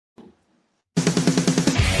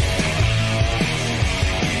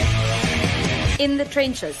In the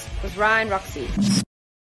Trenches with Ryan Roxy.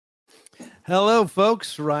 Hello,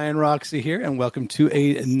 folks. Ryan Roxy here, and welcome to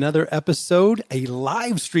another episode, a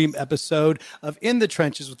live stream episode of In the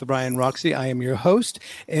Trenches with Ryan Roxy. I am your host,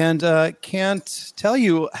 and can't tell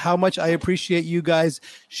you how much I appreciate you guys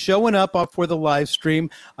showing up for the live stream.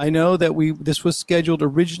 I know that this was scheduled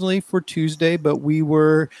originally for Tuesday, but we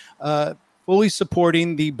were fully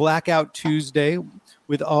supporting the Blackout Tuesday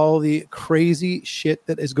with all the crazy shit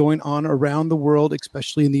that is going on around the world,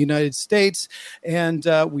 especially in the United States. And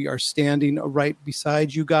we are standing right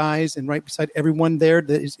beside you guys and right beside everyone there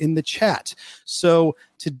that is in the chat. So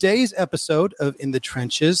today's episode of In the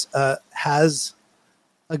Trenches has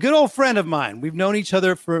a good old friend of mine. We've known each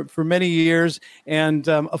other for many years. And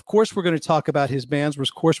of course, we're going to talk about his bands.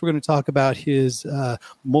 Of course, we're going to talk about his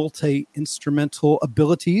multi-instrumental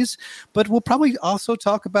abilities. But we'll probably also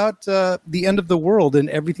talk about the end of the world and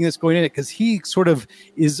everything that's going in it, because he sort of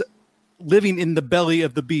is living in the belly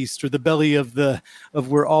of the beast, or the belly of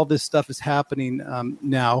where all this stuff is happening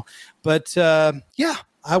now. But yeah,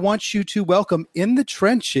 I want you to welcome In the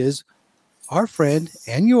Trenches, our friend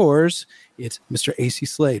and yours. It's Mr. AC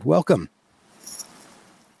Slade. Welcome.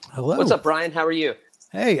 Hello. What's up, Brian? How are you?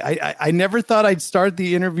 Hey, I never thought I'd start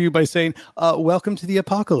the interview by saying, welcome to the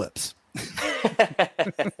apocalypse.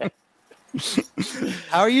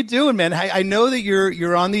 How are you doing, man? I know that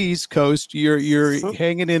you're on the East Coast. You're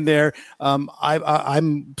hanging in there.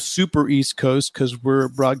 I'm super East Coast because we're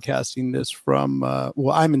broadcasting this from.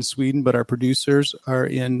 I'm in Sweden, but our producers are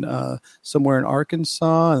in somewhere in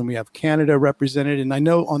Arkansas, and we have Canada represented. And I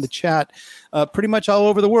know on the chat, pretty much all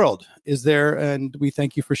over the world is there, and we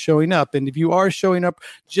thank you for showing up. And if you are showing up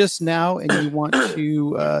just now and you want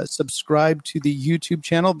to subscribe to the YouTube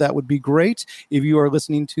channel, that would be great. If you are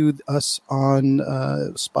listening to us on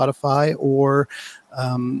Spotify or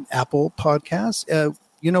Apple Podcasts,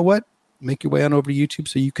 you know what? Make your way on over to YouTube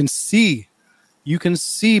so you can see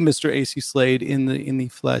Mr. AC Slade in the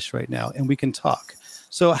flesh right now, and we can talk.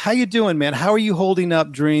 So how you doing, man? How are you holding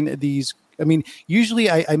up during these? I mean, usually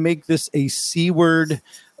I make this a C word,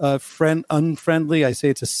 unfriendly. I say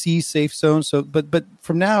it's a C safe zone. So, but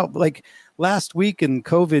from now, like last week and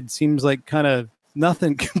COVID seems like kind of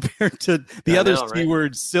nothing compared to the other C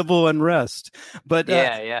word, civil unrest. But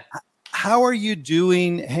yeah. How are you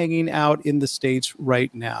doing hanging out in the States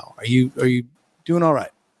right now? Are you doing all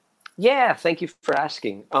right? Yeah, thank you for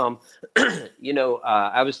asking. I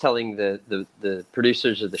was telling the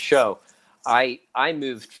producers of the show, I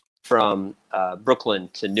moved from Brooklyn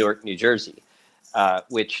to Newark, New Jersey,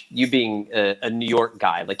 which, you being a New York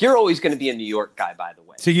guy, like, you're always going to be a New York guy, by the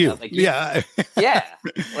way. To you, yeah,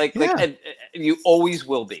 like and you always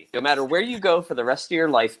will be. No matter where you go for the rest of your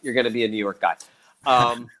life, you're going to be a New York guy.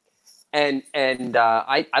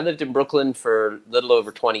 I lived in Brooklyn for a little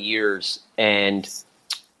over 20 years and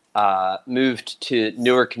moved to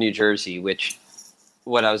Newark, New Jersey, which,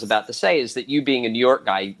 what I was about to say is that, you being a New York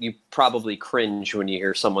guy, you probably cringe when you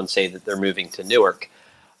hear someone say that they're moving to Newark.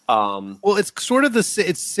 Well, it's sort of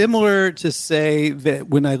it's similar to say that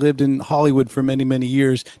when I lived in Hollywood for many, many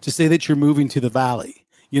years, to say that you're moving to the Valley.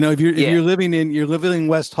 You know, if you're living in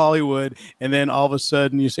West Hollywood, and then all of a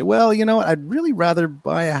sudden you say, well, you know, I'd really rather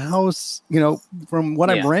buy a house, you know, from when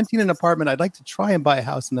I'm renting an apartment, I'd like to try and buy a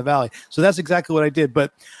house in the Valley. So that's exactly what I did.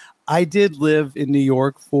 But I did live in New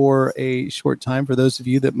York for a short time, for those of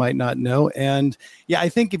you that might not know. And yeah, I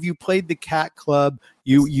think if you played the Cat Club,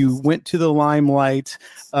 you went to the Limelight,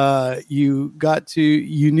 you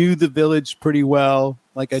knew the Village pretty well,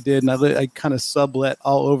 like I did. And I kind of sublet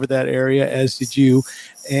all over that area, as did you.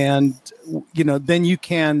 And, you know, then you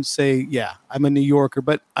can say, yeah, I'm a New Yorker,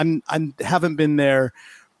 but I haven't been there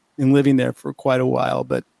and living there for quite a while.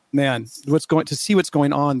 But man, what's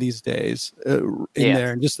going on these days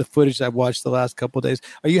there, and just the footage I've watched the last couple of days.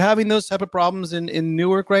 Are you having those type of problems in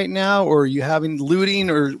Newark right now, or are you having looting,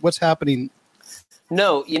 or what's happening?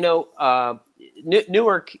 No,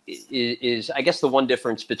 Newark is, I guess the one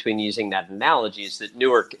difference between using that analogy is that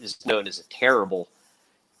Newark is known as a terrible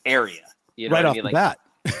area. You know right what off the bat.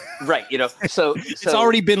 Right. You know, so it's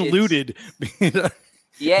already been looted.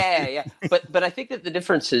 Yeah. But I think that the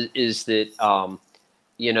difference is that, our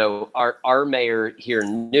mayor here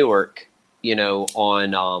in Newark,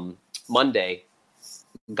 on Monday,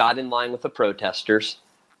 got in line with the protesters.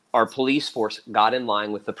 Our police force got in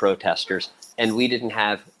line with the protesters, and we didn't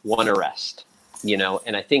have one arrest.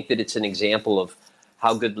 And I think that it's an example of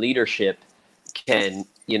how good leadership can,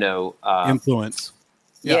 influence.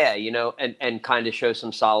 Yeah, and kind of show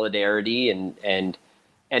some solidarity and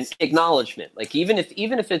acknowledgement. Like even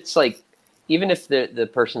if it's like, even if the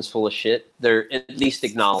person's full of shit, they're at least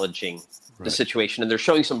acknowledging the situation, and they're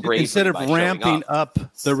showing some bravery. Instead of ramping up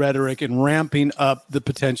the rhetoric and ramping up the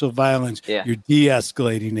potential violence, you're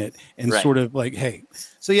de-escalating it and sort of like, hey.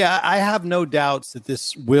 So, yeah, I have no doubts that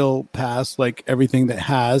this will pass like everything that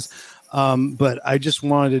has. But I just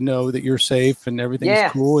wanted to know that you're safe and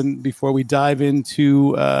everything's cool. And before we dive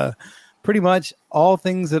into pretty much all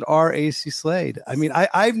things that are AC Slade, I mean,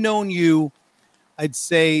 I've known you, I'd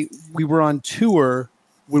say we were on tour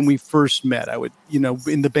when we first met. I would,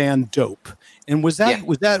 in the band Dope. And was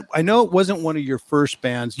that, I know it wasn't one of your first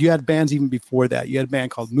bands. You had bands even before that. You had a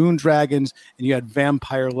band called Moon Dragons and you had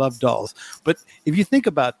Vampire Love Dolls. But if you think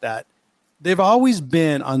about that, they've always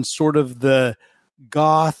been on sort of the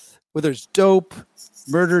goth, whether it's Dope,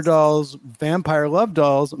 Murder Dolls, Vampire Love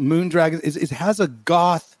Dolls, Moon Dragons, it has a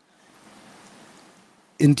goth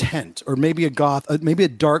intent, or maybe maybe a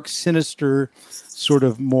dark, sinister sort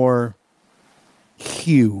of more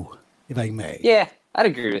hue, if I may. Yeah, I'd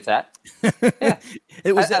agree with that. Yeah.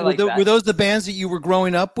 Were those the bands that you were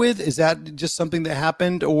growing up with? Is that just something that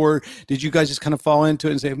happened, or did you guys just kind of fall into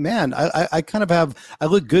it and say, man, I kind of I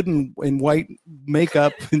look good in white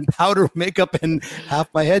makeup and powder makeup and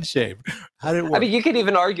half my head shaved? How did it work? I mean, you could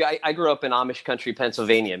even argue, I grew up in Amish country,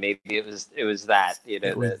 Pennsylvania. Maybe it was that,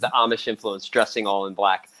 the Amish influence, dressing all in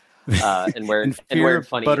black and wearing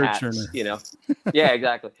funny hats, Turner. Yeah,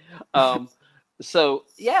 exactly. So,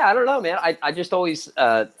 yeah, I don't know, man. I just always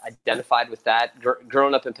identified with that.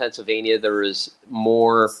 Growing up in Pennsylvania, there was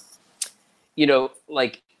more,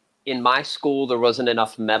 like in my school, there wasn't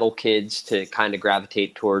enough metal kids to kind of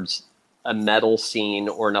gravitate towards a metal scene,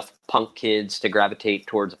 or enough punk kids to gravitate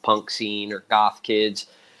towards a punk scene, or goth kids.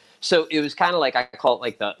 So it was kind of like, I call it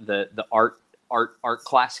like the art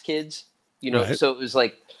class kids, right. So it was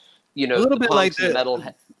like, a little bit like the metal.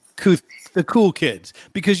 The cool kids,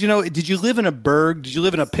 because did you live in a burg? Did you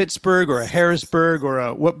live in a Pittsburgh or a Harrisburg,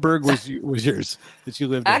 or what burg was yours that you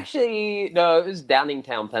lived in? Actually, no, it was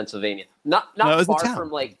Downingtown, Pennsylvania. Not far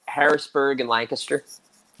from like Harrisburg and Lancaster.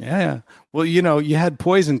 Yeah. Well, you had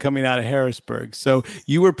Poison coming out of Harrisburg, so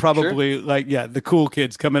you were probably the cool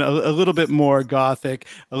kids coming a little bit more gothic,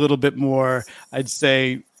 a little bit more, I'd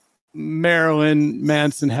say. Marilyn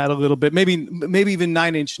Manson had a little bit, maybe even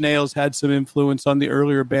Nine Inch Nails had some influence on the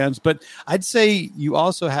earlier bands, but I'd say you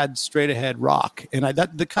also had straight ahead rock, and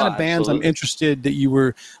the kind of bands I'm interested that you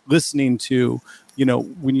were listening to,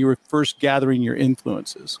 when you were first gathering your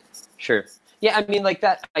influences. Sure. Yeah. I mean, like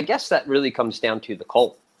that, I guess that really comes down to the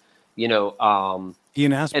Cult, Ian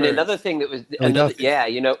Astbury. And another thing that was,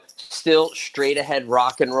 still straight ahead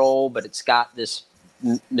rock and roll, but it's got this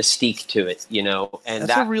mystique to it, and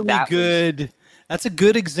that's a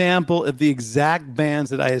good example of the exact bands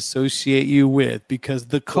that I associate you with, because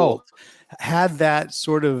the Cult had that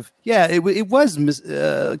sort of, it was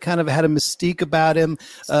kind of had a mystique about him.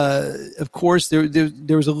 Of course,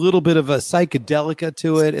 there was a little bit of a psychedelica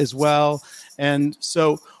to it as well. And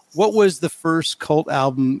so what was the first Cult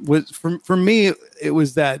album? Was for me, it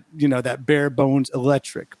was that, that Bare Bones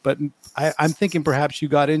Electric, but I'm thinking perhaps you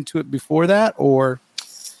got into it before that, or...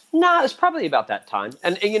 No, it's probably about that time.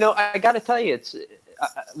 And I got to tell you, it's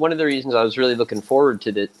one of the reasons I was really looking forward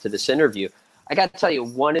to this interview. I got to tell you,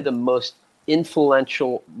 one of the most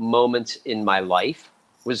influential moments in my life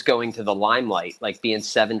was going to the Limelight, like being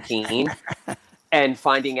 17 and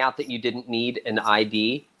finding out that you didn't need an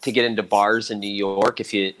ID to get into bars in New York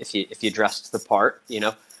if you dressed the part,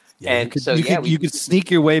 Yeah, and you could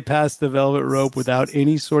sneak your way past the velvet rope without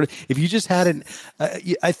any sort of. If you just had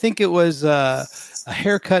I think it was a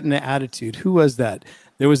haircut and an attitude. Who was that?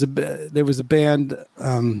 There was a band.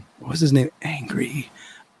 What was his name? Angry.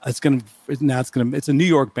 It's a New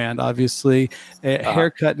York band, obviously.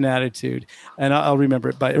 Haircut and attitude, and I'll remember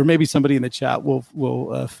it or maybe somebody in the chat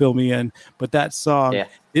will fill me in. But that song,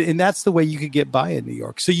 and that's the way you could get by in New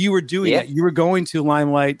York. So you were doing it. You were going to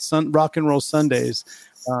Limelight Rock and Roll Sundays.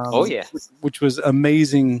 Which was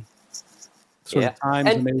amazing. Sort of times,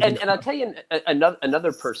 and I'll tell you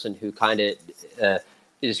another person who kind of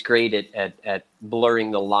is great at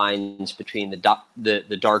blurring the lines between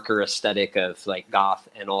the darker aesthetic of like goth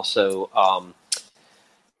and also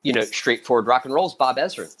straightforward rock and roll is Bob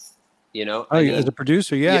Ezrin. As a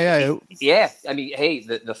producer, yeah. I mean, hey,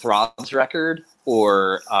 the Throbs record,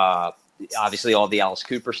 or obviously all the Alice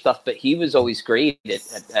Cooper stuff, but he was always great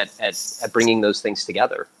at bringing those things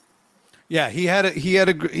together. Yeah, he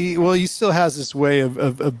still has this way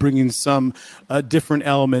of bringing some different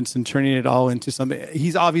elements and turning it all into something.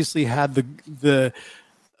 He's obviously had the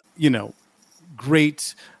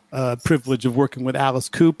great privilege of working with Alice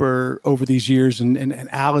Cooper over these years, and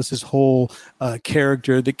Alice's whole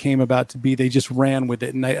character that came about to be, they just ran with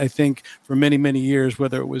it. And I think for many, many years,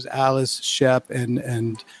 whether it was Alice, Shep,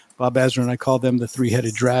 and Bob Ezrin, I call them the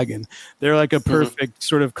three-headed dragon. They're like a perfect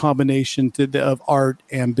sort of combination of art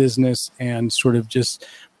and business and sort of just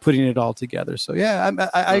putting it all together. So yeah,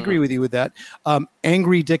 I agree with you with that.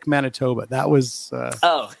 Angry Dick Manitoba. That was,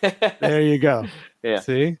 there you go. Yeah.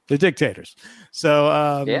 See, the dictators. So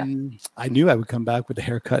I knew I would come back with a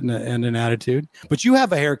haircut and an attitude, but you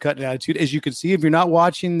have a haircut and attitude, as you can see. If you're not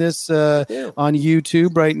watching this on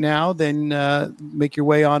YouTube right now, then make your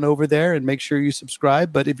way on over there and make sure you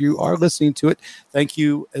subscribe. But if you are listening to it, thank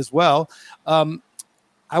you as well.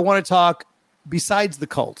 I want to talk, besides the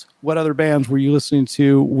Cult, what other bands were you listening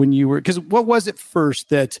to when you were, because what was it first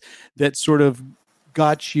that sort of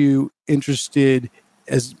got you interested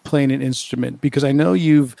as playing an instrument? Because I know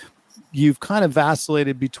you've kind of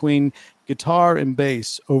vacillated between guitar and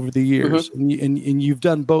bass over the years, and you've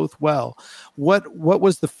done both well. What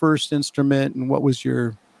was the first instrument, and what was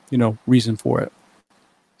your reason for it?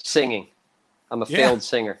 Singing. I'm a failed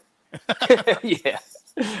singer. Yeah.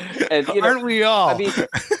 And, aren't we all? I mean,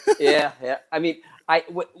 yeah. I mean,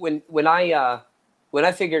 when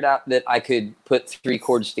I figured out that I could put 3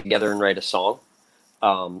 chords together and write a song,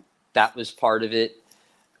 that was part of it.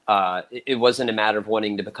 It wasn't a matter of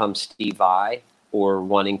wanting to become Steve Vai or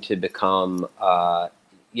wanting to become, I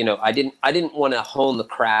didn't want to hone the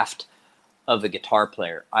craft of a guitar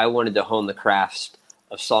player. I wanted to hone the craft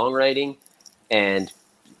of songwriting and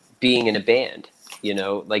being in a band,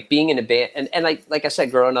 like being in a band. And like I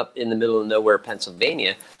said, growing up in the middle of nowhere,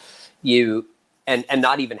 Pennsylvania, and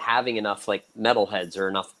not even having enough like metalheads or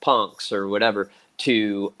enough punks or whatever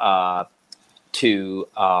to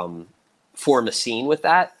form a scene with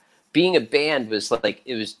that. Being a band was like,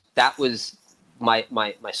 that was my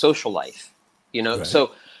social life, Right.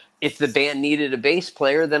 So if the band needed a bass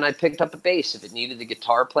player, then I picked up a bass. If it needed a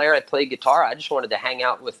guitar player, I played guitar. I just wanted to hang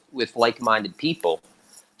out with like-minded people.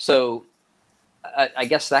 So I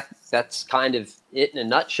guess that's kind of it in a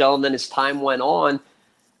nutshell. And then as time went on,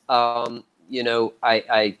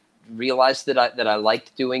 I realized that I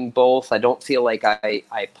liked doing both. I don't feel like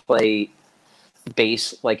I play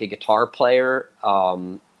bass like a guitar player.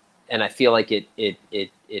 And I feel like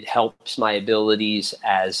it helps my abilities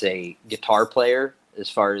as a guitar player as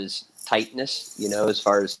far as tightness, as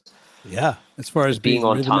far as being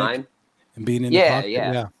on time and being in the pocket.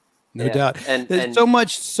 Yeah. No doubt. And so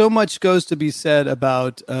much goes to be said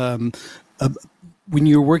about when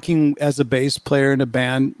you're working as a bass player in a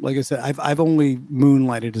band. Like I said, I've only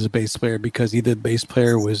moonlighted as a bass player because either the bass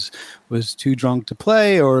player was too drunk to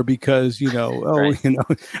play, or because right.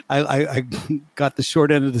 I got the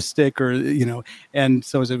short end of the stick, or and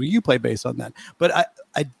so I said, well, you play bass on that. But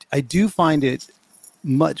I do find it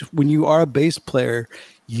much, when you are a bass player,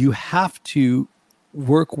 you have to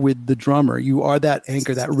work with the drummer. You are that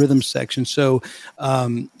anchor, that rhythm section. So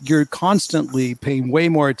you're constantly paying way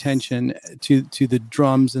more attention to the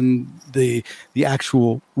drums and the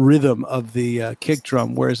actual rhythm of the kick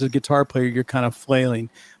drum. Whereas as a guitar player, you're kind of flailing.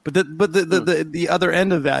 But the other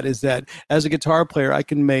end of that is that as a guitar player, I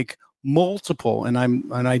can make multiple, and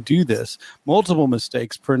I do this, multiple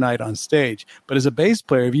mistakes per night on stage. But as a bass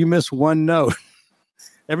player, if you miss one note,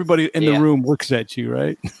 everybody in the room looks at you,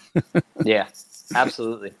 right? Yeah.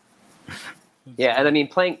 Absolutely. Yeah. And I mean,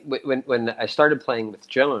 playing when I started playing with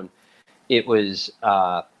Joan, it was,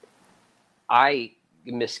 I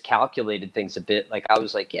miscalculated things a bit. Like I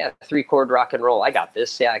was like, 3-chord rock and roll. I got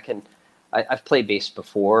this. Yeah, I've played bass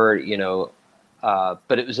before,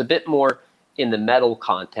 but it was a bit more in the metal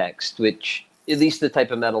context, which at least the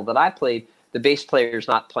type of metal that I played, the bass player is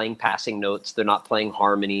not playing passing notes. They're not playing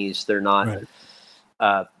harmonies. They're not,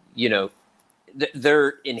 right.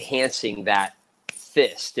 They're enhancing that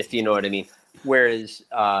fist, if you know what I mean. Whereas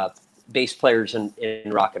bass players in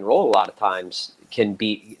rock and roll a lot of times can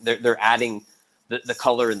be, they're adding the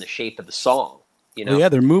color and the shape of the song.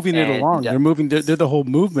 They're moving it along. They're the whole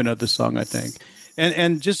movement of the song, I think.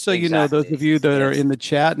 And just so you know, those of you that are in the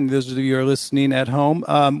chat and those of you who are listening at home,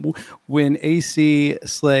 when AC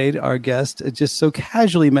Slade, our guest, just so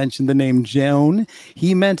casually mentioned the name Joan,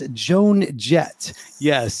 he meant Joan Jett.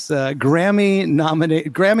 Yes, Grammy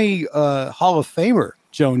Hall of Famer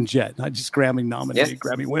Joan Jett, not just Grammy nominated,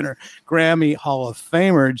 Grammy winner, Grammy Hall of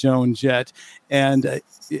Famer Joan Jett. And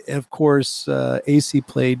of course, AC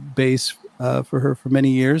played bass for her for many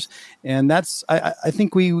years. And that's, I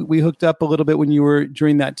think we hooked up a little bit when you were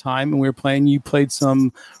during that time and we were playing. You played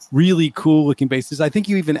some really cool looking basses. I think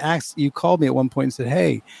you even you called me at one point and said,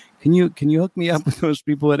 "Hey, can you hook me up with those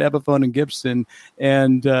people at Epiphone and Gibson?"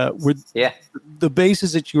 And the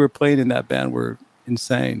basses that you were playing in that band were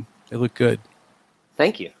insane. They look good.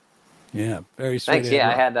 Thank you. Yeah, very sweet. Thanks. Yeah,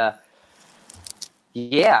 I had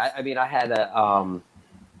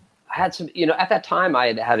I had some, at that time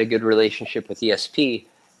I had a good relationship with ESP,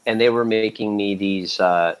 and they were making me these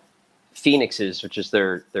Phoenixes, which is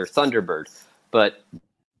their Thunderbird, but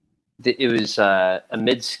it was a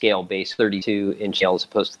mid-scale bass, 32-inch scale as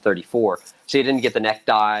opposed to 34. So you didn't get the neck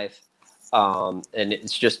dive, and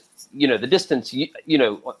it's just, the distance,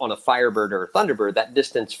 on a Firebird or a Thunderbird, that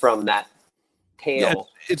distance from that tail.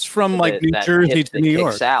 Yeah, it's from New Jersey to New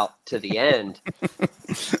York. Kicks out to the end.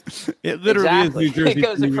 It literally is New Jersey. It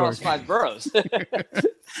goes across 5 boroughs.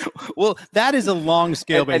 Well, that is a long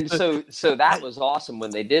scale bass. And so that was awesome when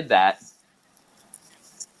they did that.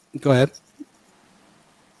 Go ahead.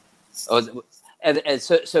 And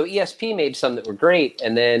so ESP made some that were great,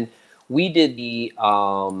 and then we did the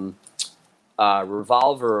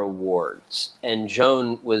Revolver Awards, and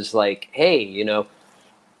Joan was like, "Hey,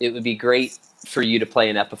 it would be great for you to play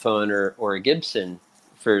an Epiphone or a Gibson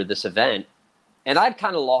for this event." And I'd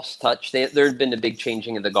kind of lost touch. There had been a big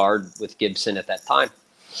changing of the guard with Gibson at that time.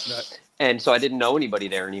 Right. And so I didn't know anybody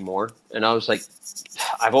there anymore. And I was like,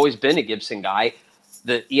 I've always been a Gibson guy.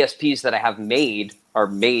 The ESPs that I have made are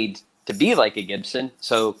made to be like a Gibson.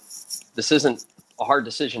 So this isn't a hard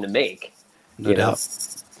decision to make. No doubt.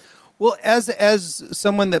 Well, as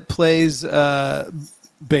someone that plays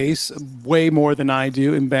bass way more than I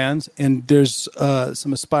do in bands, and there's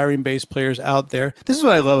some aspiring bass players out there. This is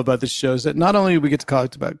what I love about this show, is that not only do we get to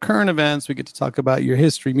talk about current events, we get to talk about your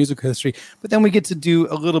history, musical history, but then we get to do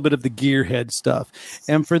a little bit of the gearhead stuff.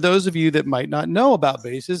 And for those of you that might not know about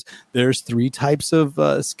basses, there's 3 types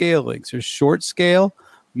of scale lengths. There's short scale,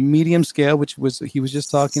 medium scale, which he was just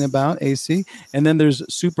talking about, AC, and then there's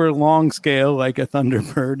super long scale like a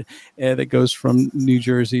Thunderbird that goes from New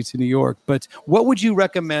Jersey to New York. But what would you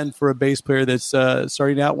recommend for a bass player that's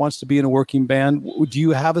starting out, wants to be in a working band? Do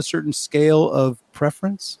you have a certain scale of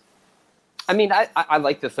preference? I mean, I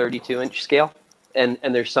like the 32-inch scale, and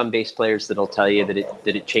there's some bass players that'll tell you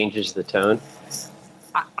that it changes the tone.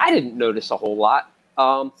 I didn't notice a whole lot.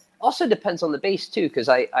 Also depends on the bass too, because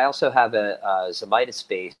I also have a Zamitis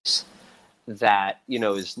bass that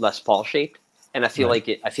is Les Paul shaped, and I feel like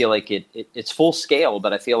it's full scale,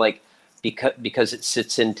 but I feel like because it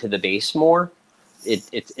sits into the bass more,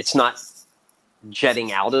 it's not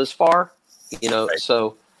jetting out as far, Right.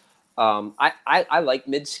 So I like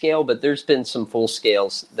mid scale, but there's been some full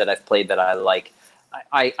scales that I've played that I like.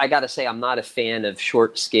 I got to say I'm not a fan of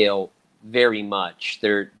short scale very much.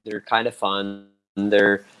 They're kind of fun.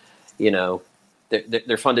 They're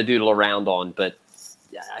fun to doodle around on, but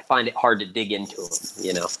I find it hard to dig into them,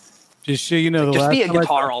 Just so you know, just be a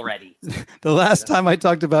guitar already. The last time I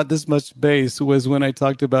talked about this much bass was when I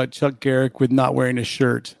talked about Chuck Garrick with not wearing a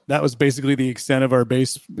shirt. That was basically the extent of our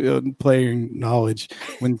bass playing knowledge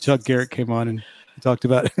when Chuck Garrick came on and talked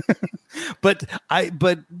about it. but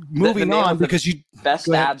moving on, because you best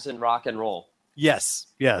abs in rock and roll. Yes,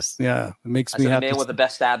 yeah. It makes me have the man with the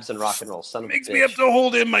best abs in rock and roll. Son of a bitch. Makes me have to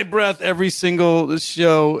hold in my breath every single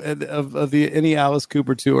show of any Alice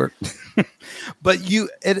Cooper tour. But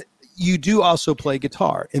you do also play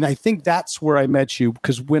guitar, and I think that's where I met you,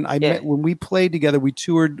 because when we played together, we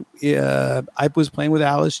toured. I was playing with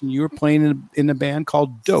Alice, and you were playing in a band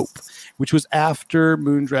called Dope, which was after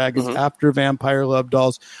Moondragons, after Vampire Love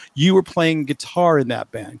Dolls. You were playing guitar in that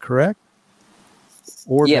band, correct?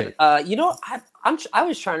 Or I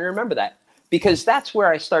was trying to remember that, because that's where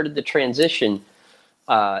I started the transition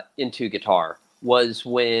into guitar, was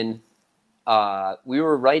when we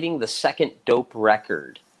were writing the second Dope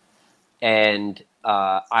record, and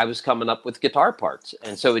I was coming up with guitar parts,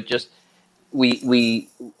 and so it just we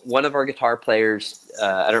one of our guitar players,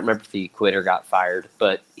 I don't remember if he quit or got fired,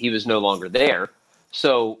 but he was no longer there,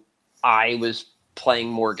 so I was playing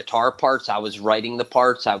more guitar parts. I was writing the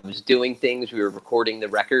parts. I was doing things. We were recording the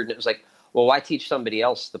record, and it was like, well, why teach somebody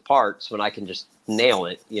else the parts when I can just nail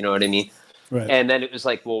it? You know what I mean? Right. And then it was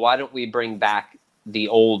like, well, why don't we bring back the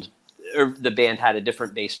old? Or the band had a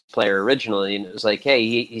different bass player originally, and it was like,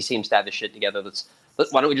 hey, he seems to have his shit together.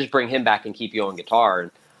 Why don't we just bring him back and keep you on guitar?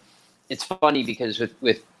 And it's funny because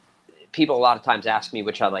with people a lot of times ask me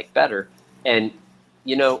which I like better, and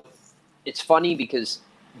it's funny because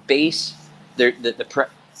bass.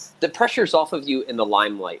 The pressure's off of you in the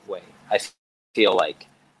limelight way, I feel like.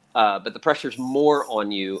 but the pressure's more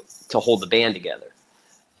on you to hold the band together.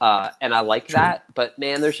 And I like that, but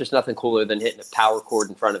man, there's just nothing cooler than hitting a power chord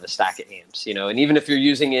in front of a stack of amps, you know. And even if you're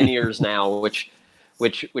using in-ears now, which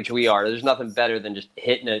we are, there's nothing better than just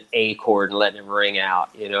hitting an A chord and letting it ring out.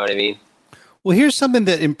 You know what I mean? Well, here's something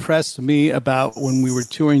that impressed me about when we were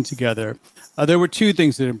touring together. There were two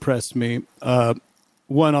things that impressed me.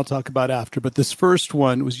 One I'll talk about after, but this first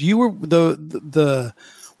one was you were the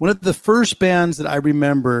one of the first bands that I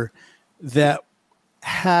remember that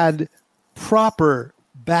had proper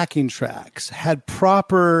backing tracks, had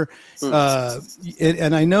proper,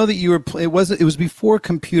 and I know that you were. It was before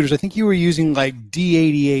computers. I think you were using like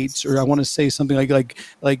D88s, or I want to say something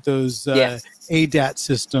like those ADAT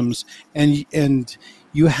systems, and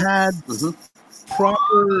you had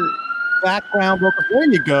proper background vocals.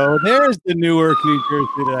 There you go. There's the Newark, New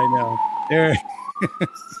Jersey that I know. There.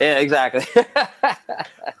 Yeah, exactly.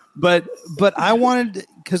 But I wanted,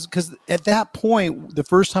 because at that point, the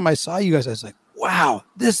first time I saw you guys, I was like, wow,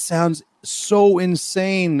 this sounds so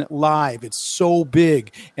insane live. It's so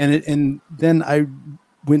big. And then I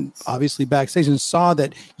went obviously backstage and saw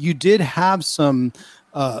that you did have some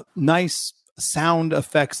nice sound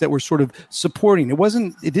effects that were sort of supporting.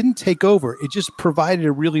 It didn't take over. It just provided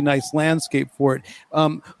a really nice landscape for it.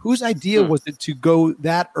 Whose idea was it to go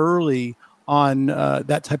that early on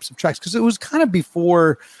that types of tracks? Because it was kind of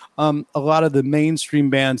before a lot of the mainstream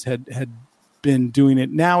bands had been doing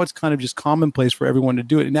it. Now it's kind of just commonplace for everyone to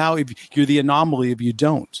do it. Now if you're the anomaly if you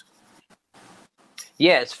don't.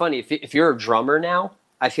 Yeah, it's funny. If you're a drummer now,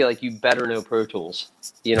 I feel like you better know Pro Tools.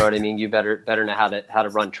 You know what I mean? You better know how to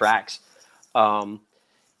run tracks.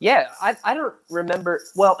 Yeah, I don't remember.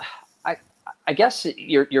 Well, I guess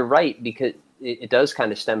you're right, because it does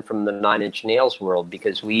kind of stem from the Nine Inch Nails world,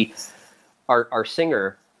 because our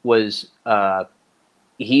singer was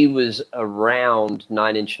he was around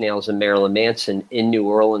Nine Inch Nails and Marilyn Manson in New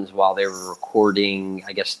Orleans while they were recording,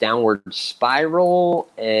 I guess, Downward Spiral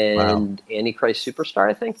and Antichrist Superstar,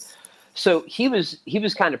 I think. So he was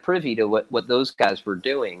kind of privy to what those guys were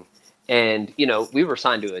doing. And, you know, we were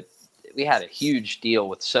signed to we had a huge deal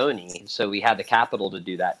with Sony, so we had the capital to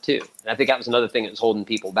do that too. And I think that was another thing that was holding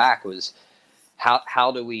people back, was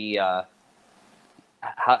how do we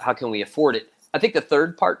how can we afford it? I think the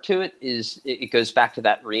third part to it is it goes back to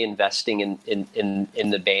that reinvesting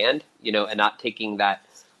in the band, you know, and not taking that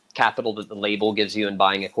capital that the label gives you and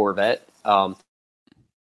buying a Corvette.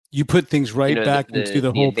 You put things right back into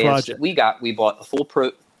the whole project. We bought a full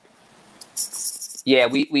Pro. Yeah,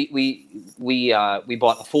 we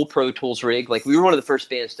bought a full Pro Tools rig. Like, we were one of the first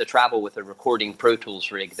bands to travel with a recording Pro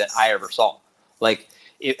Tools rig that I ever saw. Like,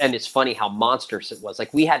 and it's funny how monstrous it was.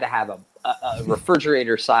 Like, we had to have a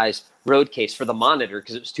refrigerator-sized road case for the monitor,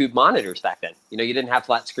 because it was tube monitors back then. You know, you didn't have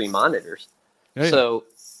flat screen monitors. Hey. So,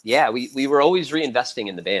 yeah, we were always reinvesting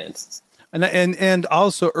in the band. And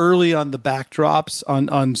also early on the backdrops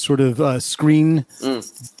on sort of screens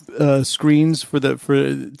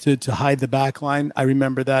to hide the back line. I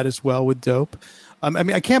remember that as well with Dope. I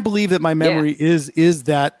mean, I can't believe that my memory is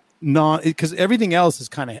that because everything else is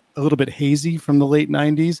kind of a little bit hazy from the late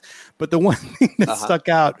 90s. But the one thing that stuck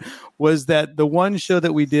out was that the one show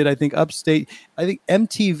that we did, I think Upstate, I think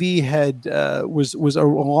MTV had was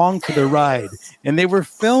along for the ride, and they were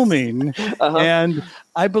filming. And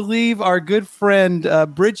I believe our good friend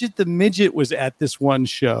Bridget the Midget was at this one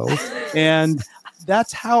show, and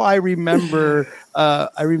that's how I remember.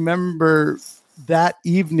 I remember that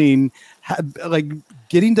evening, like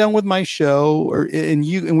getting done with my show, and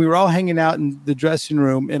we were all hanging out in the dressing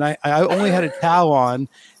room, and I only had a towel on,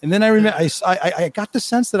 and then I remember I got the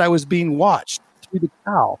sense that I was being watched through the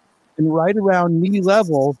towel, and right around knee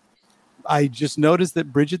level, I just noticed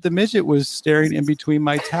that Bridget the Midget was staring in between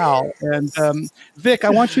my towel. And Vic, I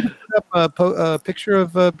want you to put up a picture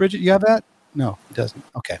of Bridget. You have that? No, it doesn't.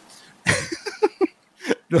 Okay.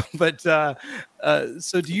 But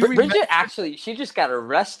so do you remember? Bridget actually, she just got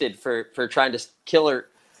arrested for trying to kill her.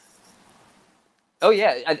 Oh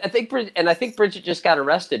yeah, I think Bridget just got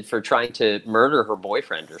arrested for trying to murder her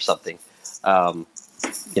boyfriend or something.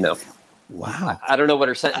 You know. Wow. I don't know what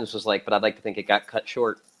her sentence was like, but I'd like to think it got cut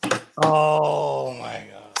short. Oh my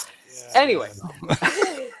God. Yeah. Anyway.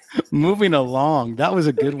 Moving along. That was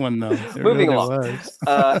a good one though. Moving along.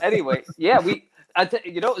 Anyway, yeah,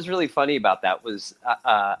 you know what was really funny about that was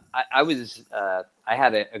I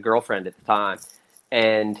had a girlfriend at the time,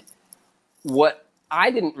 and what I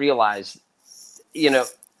didn't realize, you know,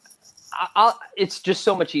 it's just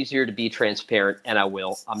so much easier to be transparent, and I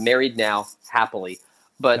will. I'm married now, happily,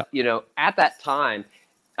 but you know, at that time,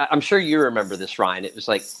 I'm sure you remember this, Ryan. It was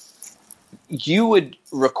like you would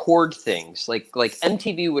record things like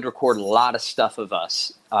MTV would record a lot of stuff of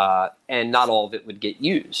us, and not all of it would get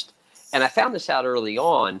used. And I found this out early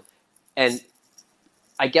on, and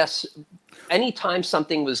I guess anytime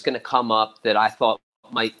something was going to come up that I thought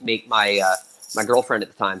might make my girlfriend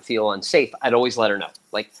at the time feel unsafe, I'd always let her know.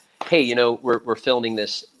 Like, hey, you know, we're filming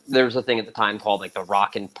this. There was a thing at the time called like the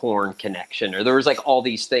rock and porn connection, or there was like all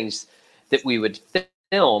these things that we would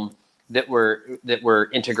film that were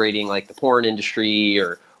integrating like the porn industry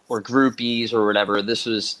or groupies or whatever.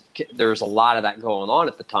 There was a lot of that going on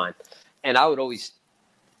at the time. And I would always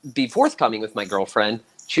be forthcoming with my girlfriend.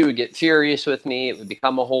 She would get furious with me. It would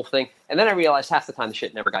become a whole thing. And then I realized half the time the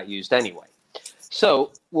shit never got used anyway.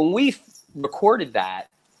 So when we recorded that,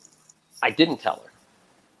 I didn't tell her.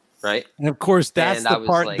 Right. And of course, that's the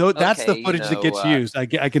part. Like, that's okay, the footage that gets used. I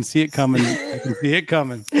can see it coming. I can see it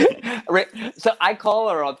coming. Right. So I call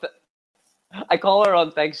her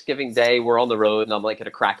on Thanksgiving Day. We're on the road, and I'm like at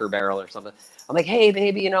a Cracker Barrel or something. I'm like, "Hey,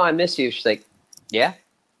 baby, you know, I miss you." She's like, "Yeah."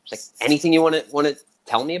 She's like, "Anything you want to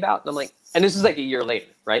tell me about?" And I'm like, and this is like a year later,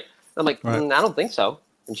 right? And I'm like, I don't think so.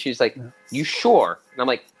 And she's like, "You sure?" And I'm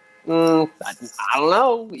like, I don't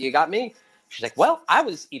know. You got me. She's like, "Well, I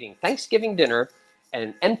was eating Thanksgiving dinner,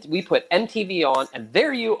 and we put MTV on, and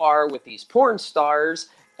there you are with these porn stars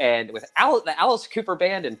and with the Alice Cooper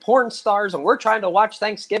Band and porn stars, and we're trying to watch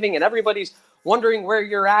Thanksgiving, and everybody's wondering where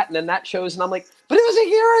you're at." And then that shows, and I'm like, "But it was a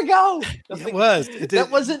year ago." It was.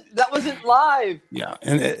 That wasn't live. Yeah,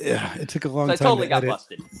 and it took a long time. I totally got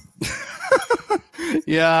busted.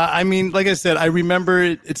 Yeah, I mean, like I said, I remember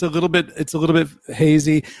it. It's a little bit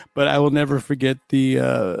hazy, but I will never forget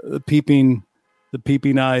the peeping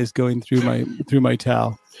eyes going through my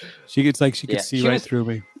towel. She could see right through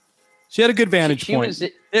me. She had a good vantage point.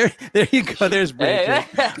 There you go. There's Bridget.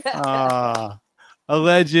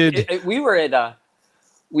 Alleged. We were at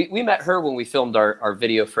we met her when we filmed our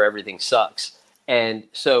video for Everything Sucks, and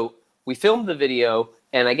so we filmed the video,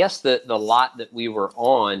 and I guess the lot that we were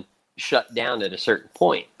on shut down at a certain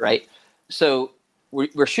point, right? So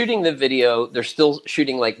we're shooting the video. They're still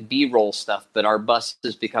shooting like B-roll stuff, but our bus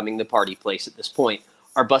is becoming the party place at this point.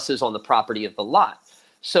 Our bus is on the property of the lot.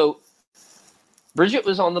 So Bridget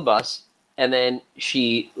was on the bus, and then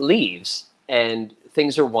she leaves, and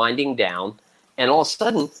things are winding down, and all of a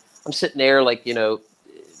sudden I'm sitting there like, you know,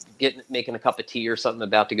 making a cup of tea or something,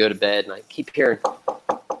 about to go to bed, and I keep hearing,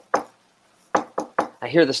 I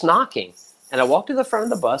hear this knocking, and I walk to the front of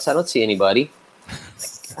the bus. I don't see anybody.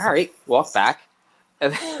 Like, all right, walk back,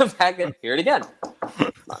 and then back and hear it again.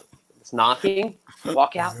 It's knocking.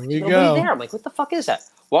 Walk out. There we Nobody go. there. I'm like, what the fuck is that?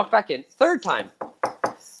 Walk back in. Third time.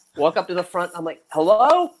 Walk up to the front. I'm like,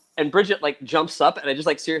 hello? And Bridget like jumps up, and I just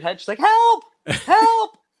like see her head. She's like, help,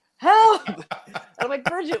 help, help. And I'm like,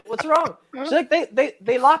 Bridget, what's wrong? She's like,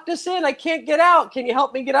 they locked us in. I can't get out. Can you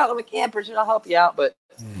help me get out? I'm like, yeah, Bridget, I'll help you out. But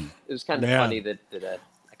it was kind of funny that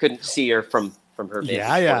I couldn't see her from her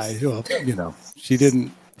vantage point. Well, you know, she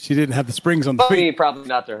didn't have the springs on the feet. Probably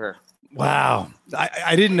not to her. Wow.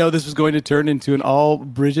 I didn't know this was going to turn into an all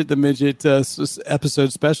Bridget the Midget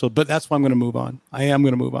episode special, but that's why I'm going to move on. I am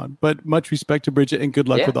going to move on. But much respect to Bridget, and good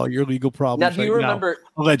luck with all your legal problems. Now, do you remember?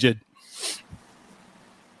 Alleged.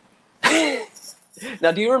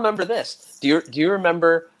 Now, do you remember this? Do you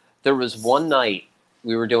remember there was one night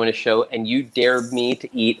we were doing a show, and you dared me to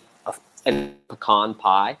eat a pecan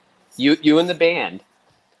pie? You and the band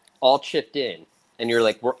all chipped in, and you're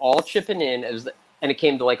like, we're all chipping in. And it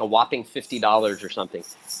came to like a whopping $50 or something.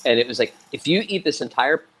 And it was like, if you eat this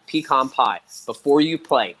entire pecan pie before you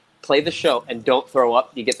play the show and don't throw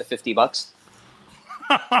up, you get the $50.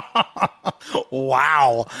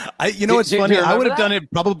 Wow. What's funny? I would have done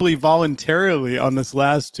it probably voluntarily on this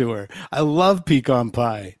last tour. I love pecan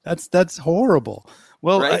pie. That's horrible.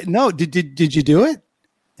 Well, right? No, did you do it?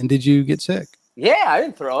 And did you get sick? Yeah, I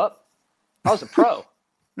didn't throw up. I was a pro.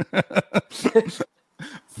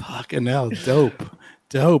 Fucking hell,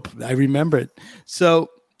 dope. I remember it. So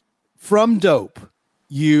from Dope,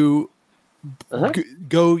 you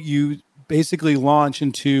you basically launch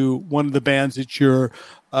into one of the bands that you're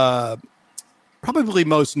probably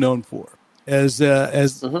most known for as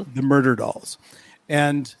the Murder Dolls.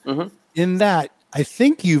 And in that, I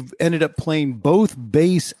think you've ended up playing both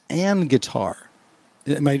bass and guitar.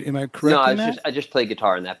 Am I correct? No, I just played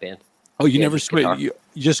guitar in that band. Oh, you never switched.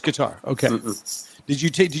 Just guitar. Okay. Did you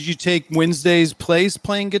take Wednesday's place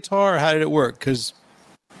playing guitar, or how did it work? Because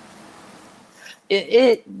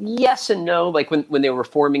it yes and no. Like when they were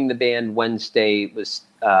forming the band, Wednesday was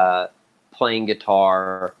playing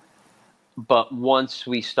guitar, but once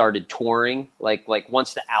we started touring, like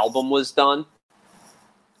once the album was done,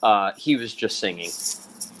 he was just singing.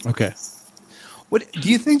 Okay. What do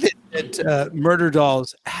you think that Murder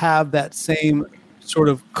Dolls have that same sort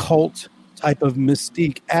of cult type of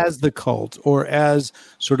mystique as the Cult or as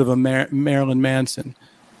sort of a Marilyn Manson?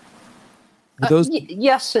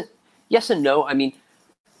 Yes and no. I mean,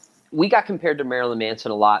 we got compared to Marilyn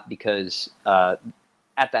Manson a lot because at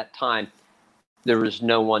that time there was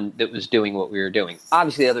no one that was doing what we were doing.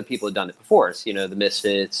 Obviously, other people had done it before us. You know, the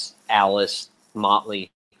Misfits, Alice,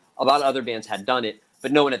 Motley, a lot of other bands had done it,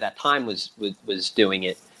 but no one at that time was doing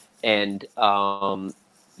it. And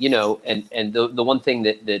you know, and the one thing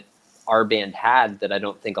that our band had that I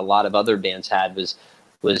don't think a lot of other bands had was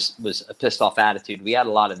a pissed off attitude. We had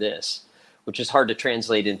a lot of this, which is hard to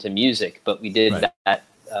translate into music, but we did that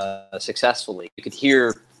successfully. You could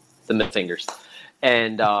hear the middle fingers,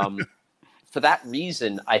 and for that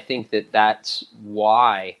reason, I think that's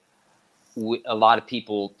why a lot of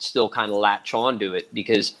people still kind of latch onto it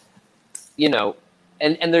because, you know,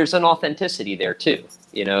 and there's an authenticity there too.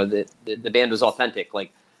 You know, the band was authentic.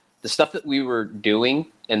 Like the stuff that we were doing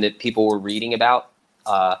and that people were reading about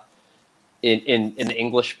in the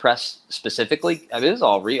English press specifically, I mean, it was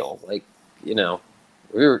all real. Like, you know,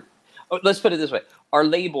 let's put it this way. Our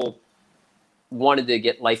label wanted to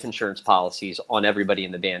get life insurance policies on everybody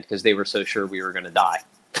in the band because they were so sure we were going to die.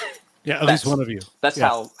 Yeah, at least one of you. That's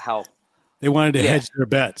how they wanted to hedge their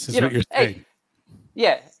bets. Is what you're saying?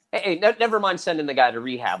 Hey, never mind sending the guy to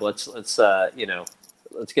rehab. Let's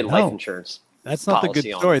get life insurance. That's not the good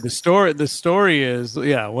story. The story is,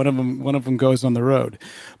 one of them goes on the road.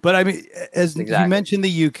 But I mean, as you mentioned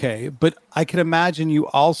the UK, but I can imagine you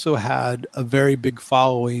also had a very big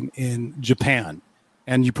following in Japan.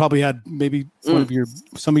 And you probably had maybe some of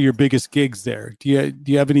your biggest gigs there. Do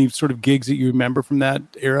you have any sort of gigs that you remember from that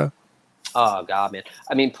era? Oh God, man!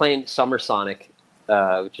 I mean, playing Summer Sonic,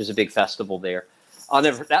 which is a big festival there.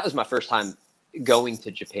 That was my first time going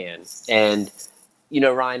to Japan, and you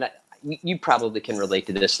know, Ryan, you probably can relate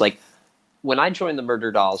to this. Like when I joined the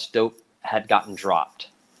Murder Dolls, Dope had gotten dropped,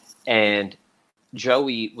 and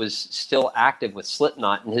Joey was still active with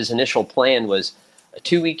Slipknot, and his initial plan was a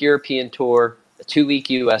 2-week European tour, a 2-week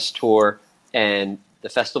US tour, and the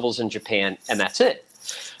festivals in Japan, and that's it.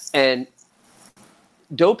 And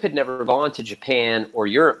Dope had never gone to Japan or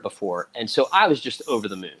Europe before, and so I was just over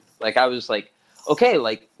the moon. Like I was like, okay,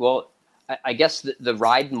 like, well, I guess the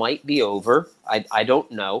ride might be over. I don't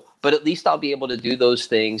know, but at least I'll be able to do those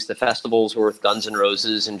things. The festivals were with Guns N'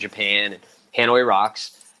 Roses in Japan and Hanoi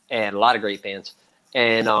Rocks and a lot of great bands.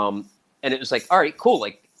 And it was like, all right, cool.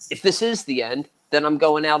 Like if this is the end, then I'm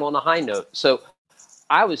going out on a high note. So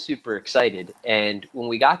I was super excited. And when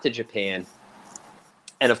we got to Japan,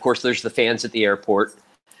 and of course there's the fans at the airport.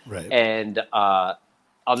 Right. And I'll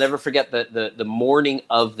never forget the morning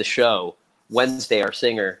of the show, Wednesday, our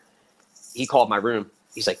singer, he called my room.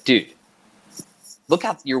 He's like, dude, look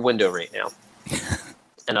out your window right now.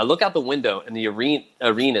 And I look out the window and the arena,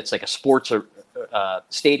 it's like a sports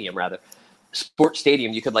stadium, rather. Sports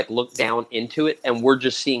stadium, you could like look down into it, and we're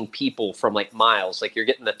just seeing people from like miles. Like you're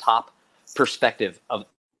getting the top perspective of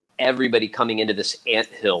everybody coming into this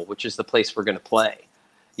anthill, which is the place we're going to play.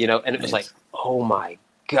 You know, and it was like, oh my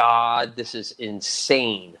God, this is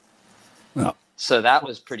insane. Oh. So that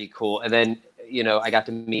was pretty cool. And then, you know, I got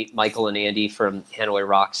to meet Michael and Andy from Hanoi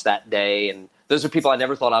Rocks that day. And those are people I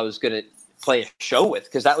never thought I was going to play a show with,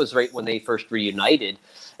 because that was right when they first reunited.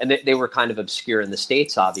 And they were kind of obscure in the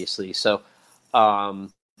States, obviously. So,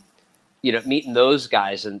 you know, meeting those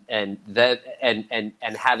guys and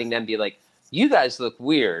having them be like, you guys look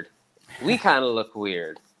weird. We kind of look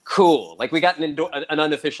weird. Cool. Like we got an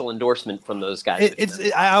unofficial endorsement from those guys.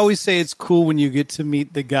 I always say it's cool when you get to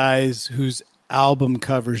meet the guys whose album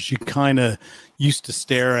covers you kind of used to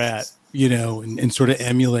stare at, you know, and sort of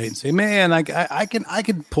emulate and say, man, I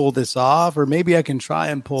can pull this off, or maybe I can try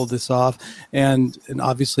and pull this off. And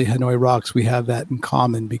obviously Hanoi Rocks, we have that in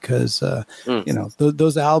common because, you know,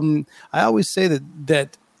 those album, I always say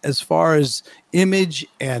that as far as image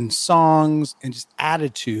and songs and just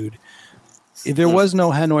attitude, if there was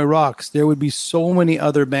no Hanoi Rocks, there would be so many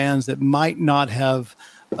other bands that might not have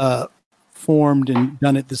formed and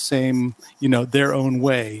done it the same, you know, their own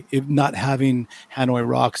way, if not having Hanoi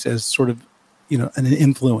Rocks as sort of, you know, an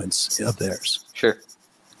influence of theirs. Sure.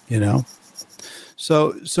 You know?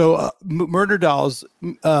 So Murder Dolls,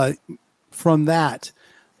 from that,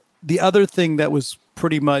 the other thing that was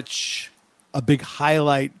pretty much a big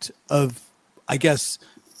highlight of, I guess,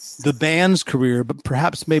 the band's career, but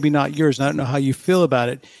perhaps maybe not yours. I don't know how you feel about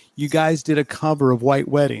it. You guys did a cover of White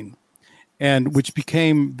Wedding, and which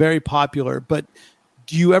became very popular. But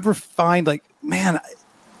do you ever find like, man,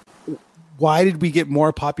 why did we get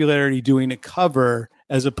more popularity doing a cover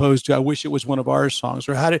as opposed to I wish it was one of our songs,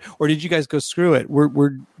 or did you guys go screw it?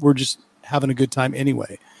 We're just having a good time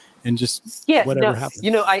anyway, and just whatever happens.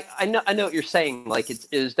 I know what you're saying. Like it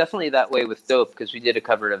was definitely that way with Dope, because we did a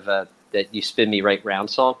cover of that You Spin Me Right Round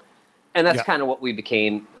song, and that's kind of what we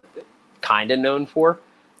became kind of known for.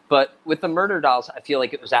 But with the Murder Dolls, I feel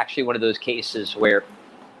like it was actually one of those cases where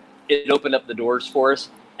it opened up the doors for us,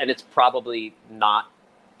 and it's probably not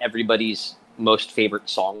everybody's most favorite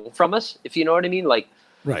song from us, if you know what I mean. Like,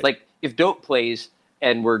 right. Like if Dope plays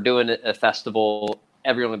and we're doing a festival,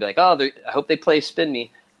 everyone would be like, "Oh, I hope they play Spin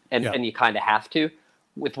Me," and you kind of have to.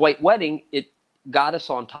 With White Wedding, it got us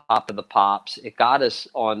on Top of the Pops. It got us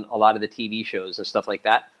on a lot of the TV shows and stuff like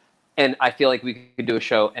that. And I feel like we could do a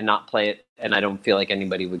show and not play it, and I don't feel like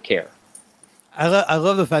anybody would care. I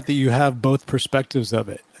love the fact that you have both perspectives of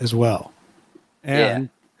it as well, and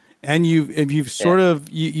you've sort of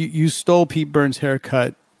you stole Pete Burns'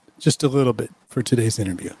 haircut just a little bit for today's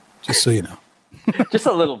interview, just so you know. Just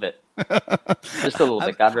a little bit, just a little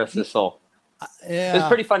bit. God rest his soul. Yeah. It was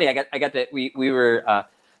pretty funny. I got that we were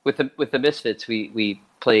with the Misfits. We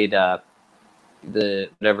played the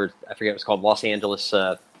whatever, I forget what it's called, Los Angeles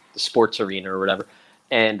the sports arena or whatever,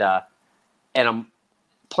 and I'm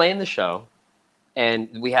playing the show, and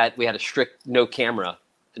we had a strict no camera,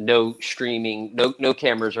 no streaming, no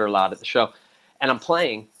cameras are allowed at the show, and I'm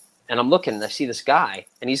playing and I'm looking and I see this guy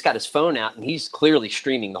and he's got his phone out and he's clearly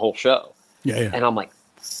streaming the whole show. Yeah. And I'm like,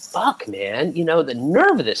 fuck, man, the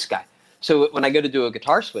nerve of this guy. So when I go to do a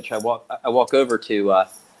guitar switch, I walk over to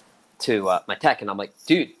my tech and I'm like,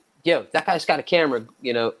 dude, that guy's got a camera.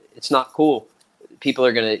 It's not cool. People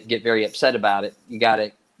are going to get very upset about it. You got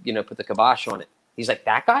to, put the kibosh on it. He's like,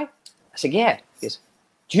 that guy? I said, yeah. He goes,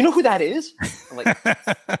 do you know who that is? I'm like,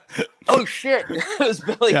 oh shit. It was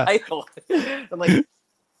Billy Idol. I'm like,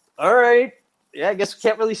 all right. Yeah, I guess we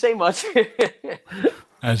can't really say much.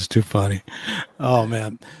 That's too funny. Oh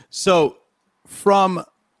man. So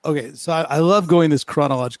I love going this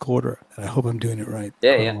chronological order, and I hope I'm doing it right.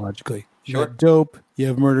 Chronologically. Yeah. You have Dope, you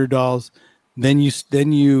have Murder Dolls, then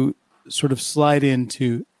you sort of slide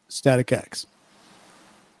into Static X.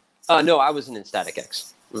 No, I wasn't in Static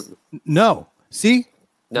X. Mm-mm. No. See?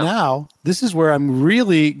 No. Now, this is where I'm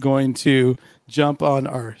really going to jump on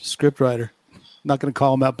our scriptwriter. Not going to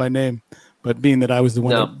call him out by name, but being that I was the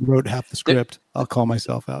one that wrote half the script, I'll call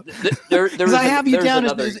myself out. I have you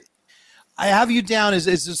down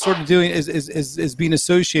as sort of doing as being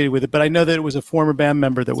associated with it, but I know that it was a former band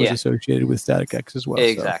member that was associated with Static X as well.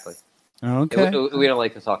 Exactly. So. Okay. We don't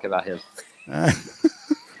like to talk about him.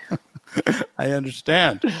 I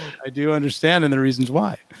understand. I do understand, and the reasons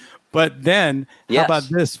why. But then, how about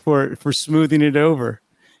this for smoothing it over?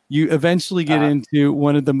 You eventually get into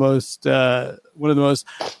one of the most, I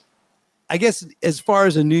guess, as far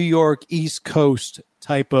as a New York East Coast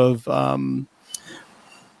type of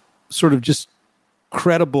sort of just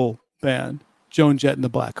credible band, Joan Jett and the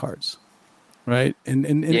Blackhearts, right? And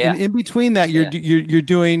in between that, you're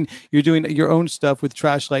doing your own stuff with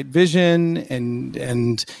Trashlight Vision,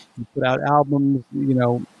 and you put out albums,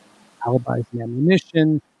 Alibis and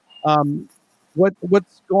Ammunition.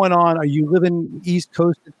 What's going on? Are you living East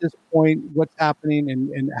Coast at this point? What's happening,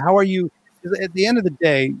 and how are you? Because at the end of the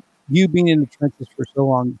day, you being in the trenches for so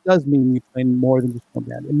long does mean you playing more than just one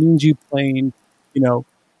band. It means you playing,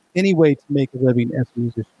 any way to make a living as a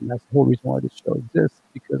musician. That's the whole reason why this show exists,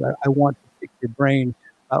 because I want to pick your brain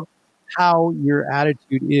about how your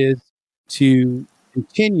attitude is to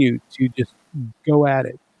continue to just go at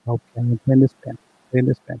it. Okay, I'm playing this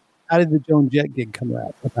band. How did the Joan Jett gig come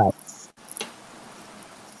about?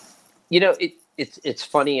 It's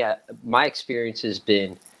funny. My experience has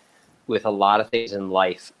been with a lot of things in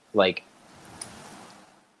life. Like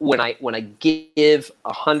when I give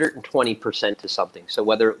 120% to something. So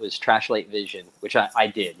whether it was Trashlight Vision, which I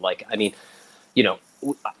did,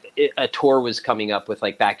 a tour was coming up with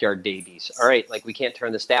like Backyard Babies. All right, like we can't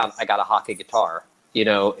turn this down. I got a hockey guitar.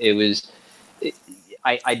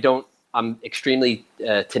 I'm extremely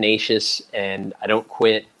tenacious, and I don't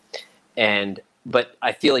quit. But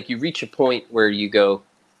I feel like you reach a point where you go,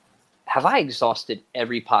 have I exhausted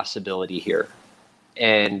every possibility here?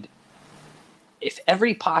 And if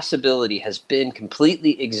every possibility has been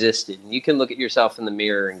completely existed, and you can look at yourself in the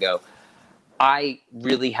mirror and go, I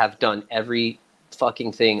really have done every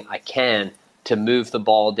fucking thing I can to move the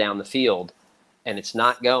ball down the field, and it's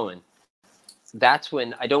not going. That's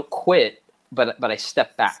when I don't quit, but I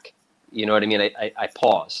step back. You know what I mean? I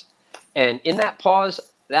pause. And in that pause,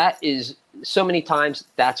 that is so many times,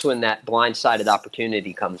 that's when that blindsided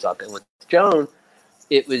opportunity comes up. And with Joan,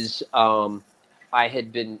 it was, I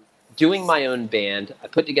had been doing my own band. I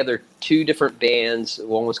put together 2 different bands.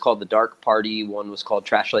 One was called The Dark Party. One was called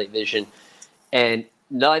Trashlight Vision. And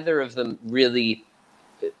neither of them really,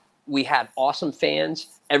 we had awesome fans.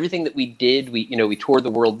 Everything that we did, we toured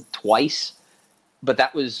the world twice, but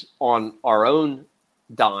that was on our own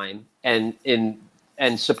dime and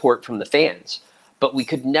support from the fans. But we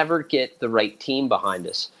could never get the right team behind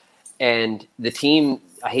us. And the team,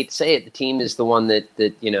 I hate to say it, the team is the one that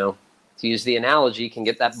to use the analogy, can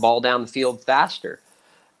get that ball down the field faster.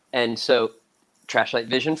 And so Trashlight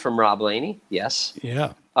Vision from Rob Laney. Yes.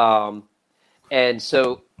 Yeah. And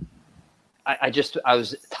so I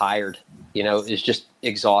was tired, it was just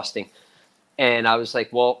exhausting. And I was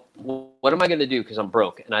like, well, what am I going to do? Because I'm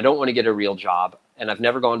broke and I don't want to get a real job and I've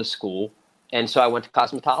never gone to school. And so I went to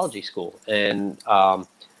cosmetology school and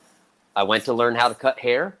I went to learn how to cut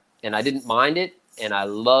hair and I didn't mind it. And I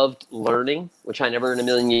loved learning, which I never in a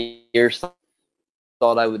million years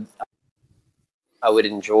thought I would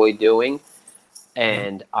enjoy doing.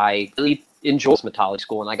 And I really enjoyed cosmetology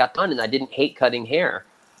school and I got done and I didn't hate cutting hair.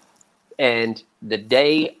 And the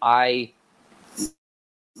day I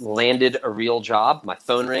landed a real job, my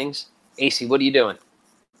phone rings. AC, what are you doing?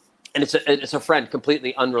 And it's a friend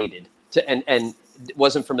completely unrelated to, and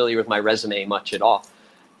wasn't familiar with my resume much at all.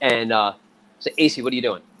 And say, AC, what are you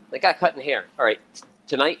doing? Like, I cutting hair. All right,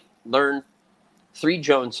 tonight, learn 3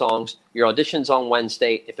 Joan songs. Your audition's on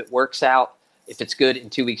Wednesday. If it works out, if it's good, in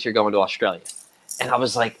 2 weeks, you're going to Australia. And I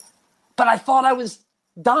was like, but I thought I was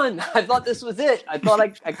done. I thought this was it. I thought I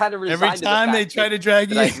kind of resigned. Every time they try to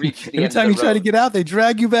drag you, every time you try to get out, they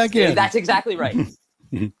drag you back in. That's exactly right.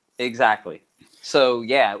 Exactly. So,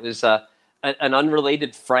 yeah, it was an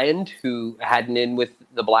unrelated friend who had an in with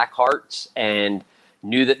the Black Hearts and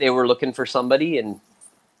knew that they were looking for somebody, and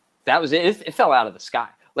that was it. It fell out of the sky.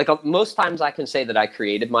 Like most times I can say that I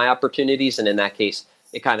created my opportunities, and in that case,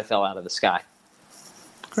 it kind of fell out of the sky.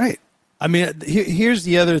 Great. I mean, here's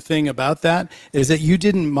the other thing about that is that you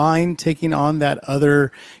didn't mind taking on that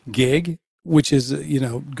other gig, which is,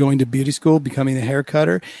 going to beauty school, becoming a hair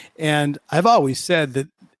cutter. And I've always said that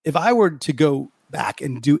if I were to go back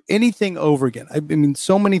and do anything over again, I mean,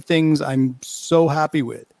 so many things I'm so happy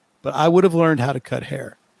with, but I would have learned how to cut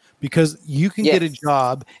hair. Because you can get a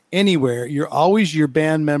job anywhere. You're always your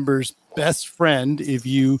band member's best friend if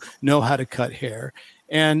you know how to cut hair.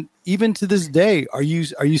 And even to this day, are you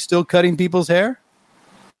still cutting people's hair?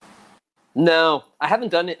 No, I haven't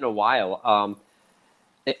done it in a while.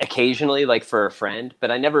 Occasionally, like for a friend,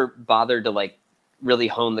 but I never bothered to like really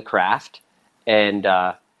hone the craft. And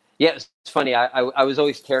it's funny. I was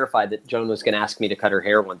always terrified that Joan was going to ask me to cut her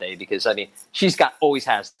hair one day because I mean she's always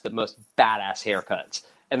has the most badass haircuts.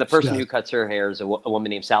 And the person who cuts her hair is a woman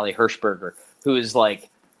named Sally Hirschberger, who is like,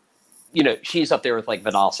 she's up there with like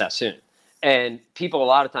Vidal Sassoon. And people a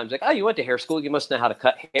lot of times like, oh, you went to hair school, you must know how to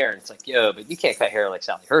cut hair. And it's like, yo, but you can't cut hair like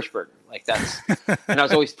Sally Hirschberger. Like that's, and I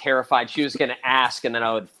was always terrified she was going to ask, and then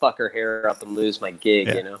I would fuck her hair up and lose my gig,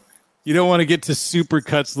 You don't want to get to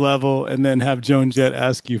Supercuts level and then have Joan Jett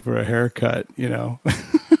ask you for a haircut,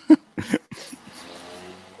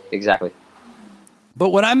 Exactly. But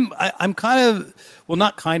what I'm kind of, well,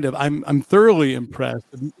 not kind of, I'm thoroughly impressed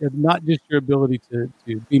of not just your ability to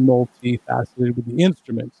be multifaceted with the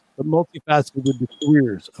instruments, but multifaceted with the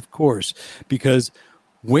careers, of course, because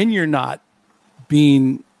when you're not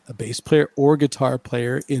being a bass player or guitar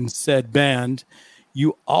player in said band,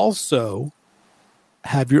 you also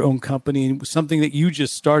have your own company, and something that you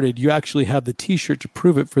just started. You actually have the t-shirt to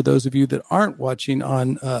prove it for those of you that aren't watching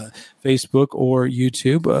on Facebook or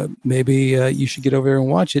YouTube. Maybe you should get over there and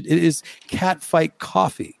watch it. It is Catfight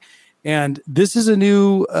Coffee. And this is a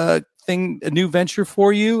new thing, a new venture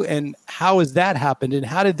for you. And how has that happened? And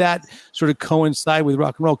how did that sort of coincide with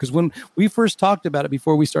rock and roll? Because when we first talked about it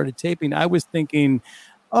before we started taping, I was thinking,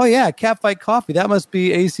 oh yeah, Catfight Coffee, that must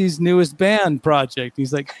be AC's newest band project.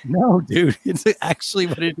 He's like, no, dude, it's actually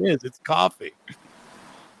what it is. It's coffee.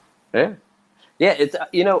 Yeah. It's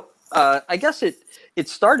I guess it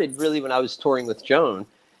started really when I was touring with Joan,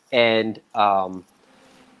 and when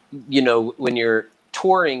you're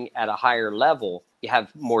touring at a higher level, you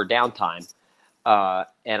have more downtime.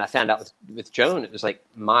 And I found out with Joan, it was like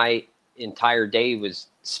my entire day was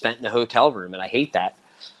spent in a hotel room, and I hate that.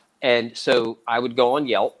 And so I would go on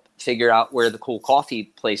Yelp, figure out where the cool coffee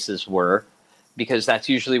places were, because that's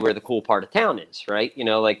usually where the cool part of town is, right?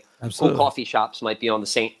 Like Absolutely. Cool coffee shops might be on the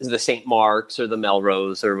St. Mark's or the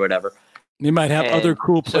Melrose or whatever. You might have other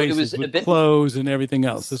cool places with clothes and everything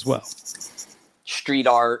else as well. Street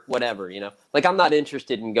art, whatever, Like I'm not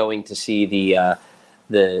interested in going to see the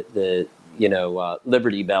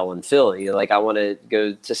Liberty Bell in Philly. Like I want to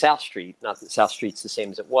go to South Street. Not that South Street's the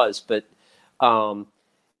same as it was, but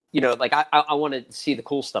like I want to see the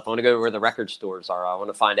cool stuff. I want to go where the record stores are. I want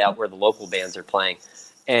to find out where the local bands are playing.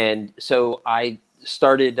 And so I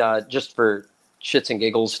started just for shits and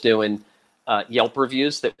giggles doing Yelp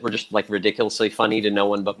reviews that were just like ridiculously funny to no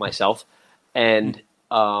one but myself. And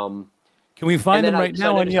can we find them right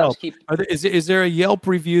now on Yelp? Is there a Yelp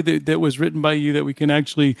review that was written by you that we can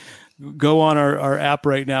actually go on our app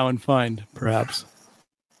right now and find? Perhaps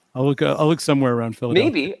I'll look somewhere around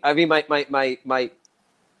Philadelphia. Maybe. I mean, my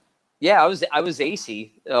yeah, I was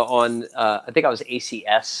AC on. I think I was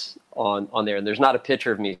ACS on there, and there's not a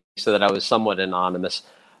picture of me, so that I was somewhat anonymous.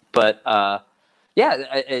 But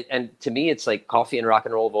and to me, it's like coffee and rock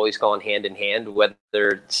and roll have always gone hand in hand. Whether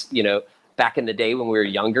it's back in the day when we were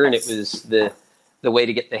younger, and it was the way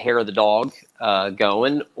to get the hair of the dog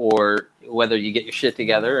going, or whether you get your shit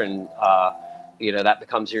together and that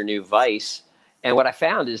becomes your new vice. And what I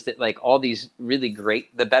found is that like all these really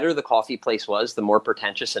great, the better the coffee place was, the more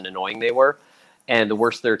pretentious and annoying they were, and the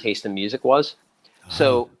worse their taste in music was.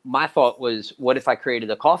 So my thought was, what if I created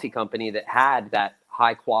a coffee company that had that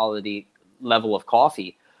high quality level of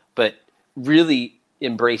coffee, but really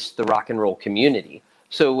embraced the rock and roll community?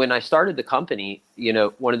 So when I started the company,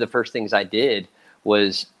 one of the first things I did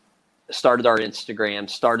was started our Instagram,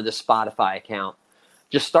 started a Spotify account,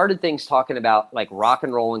 just started things talking about like rock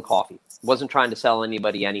and roll and coffee. Wasn't trying to sell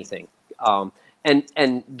anybody anything.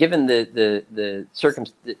 And given the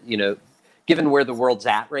given where the world's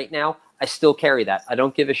at right now, I still carry that. I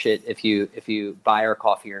don't give a shit if you buy our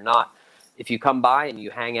coffee or not. If you come by and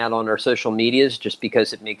you hang out on our social medias just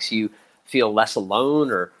because it makes you feel less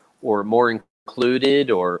alone or more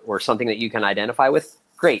included or something that you can identify with,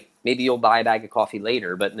 great. Maybe you'll buy a bag of coffee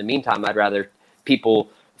later. But in the meantime, I'd rather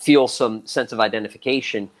people feel some sense of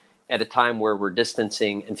identification at a time where we're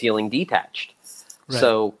distancing and feeling detached. Right.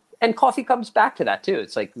 So, and coffee comes back to that too.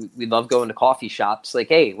 It's like, we love going to coffee shops. Like,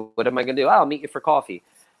 hey, what am I going to do? I'll meet you for coffee.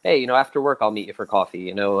 Hey, after work, I'll meet you for coffee.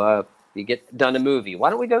 You get done a movie. Why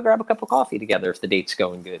don't we go grab a cup of coffee together if the date's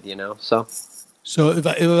going good, So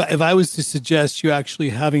if I was to suggest you actually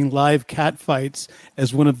having live cat fights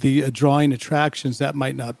as one of the drawing attractions, that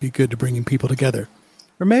might not be good to bringing people together.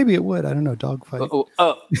 Or maybe it would. I don't know. Dog fight.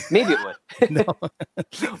 Oh, maybe it would. No.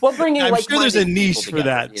 Well, bringing. I'm sure there's a niche for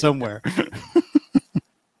that somewhere.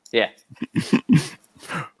 Yeah.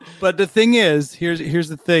 But the thing is, here's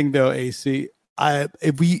the thing, though, AC.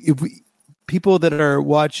 If we people that are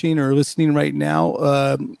watching or listening right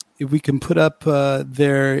now, if we can put up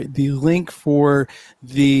the link for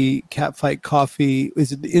the Catfight Coffee,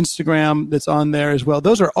 is it the Instagram that's on there as well?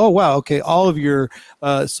 Those are, oh wow, okay, all of your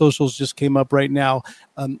socials just came up right now.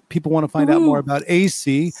 People want to find out more about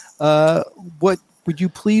AC. What would you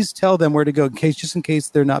please tell them where to go just in case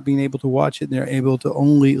they're not being able to watch it and they're able to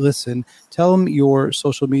only listen? Tell them your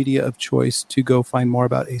social media of choice to go find more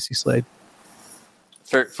about AC Slade.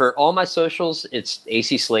 For all my socials, it's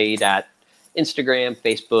AC Slade at Instagram,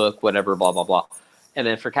 Facebook, whatever, blah, blah, blah. And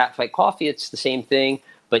then for Catfight Coffee, it's the same thing,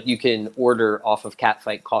 but you can order off of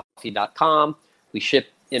catfightcoffee.com. We ship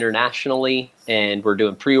internationally, and we're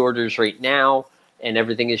doing pre-orders right now, and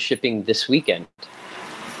everything is shipping this weekend.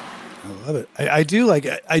 I love it. I do like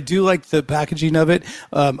the packaging of it.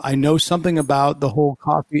 I know something about the whole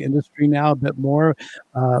coffee industry now a bit more.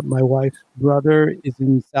 My wife's brother is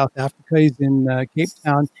in South Africa. He's in Cape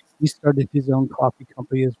Town. He started his own coffee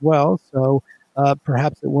company as well. So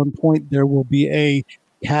perhaps at one point there will be a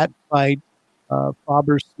Catfight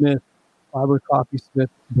Faber Coffee Smith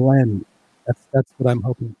blend. That's what I'm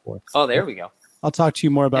hoping for. Oh, there we go. I'll talk to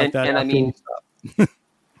you more about that. And I mean,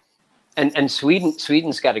 and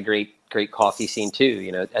Sweden's got a great coffee scene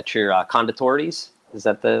too. At your Conditori's, is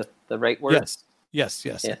that the right word? Yes. Yeah.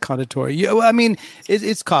 Conditori. Yeah, well, I mean,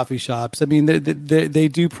 it's coffee shops. I mean, they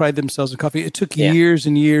do pride themselves in coffee. It took years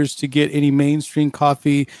and years to get any mainstream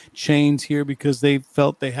coffee chains here because they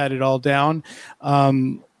felt they had it all down.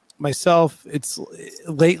 Myself, it's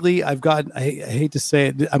lately I've gotten. I hate to say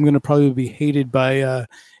it. I'm going to probably be hated by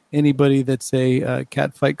anybody that's a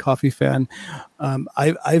Catfight Coffee fan.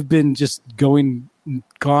 I've been just going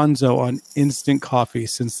gonzo on instant coffee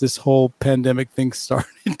since this whole pandemic thing started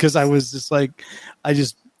because I was just like, I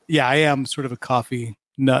am sort of a coffee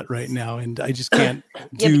nut right now, and I just can't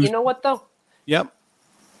do. Yeah, but you know what though? Yep.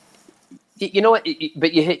 You know what?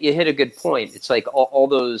 But you hit a good point. It's like all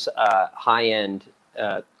those high end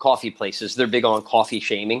coffee places. They're big on coffee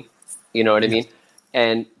shaming. You know what I mean?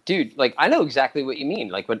 And dude, like I know exactly what you mean.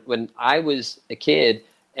 Like when I was a kid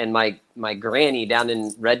and my granny down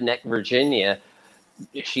in Redneck, Virginia,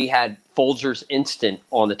 she had Folgers Instant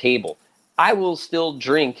on the table. I will still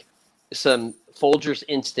drink some Folgers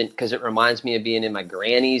Instant because it reminds me of being in my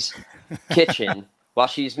granny's kitchen while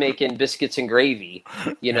she's making biscuits and gravy.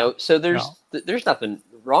 You know, so there's nothing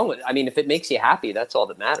wrong with it. I mean, if it makes you happy, that's all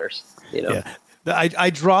that matters. You know, I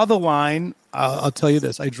draw the line. I'll tell you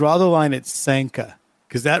this: I draw the line at Sanka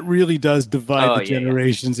because that really does divide the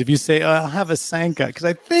generations. If you say, "I'll have a Sanka,"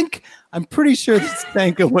 because I'm pretty sure that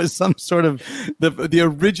Sanka was some sort of the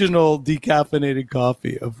original decaffeinated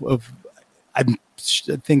coffee of. I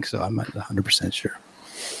think so. I'm not 100% sure.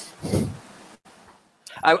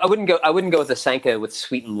 I wouldn't go with a Sanka with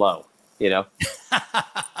sweet and low, you know.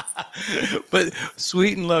 But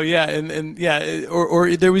sweet and low, yeah, and yeah,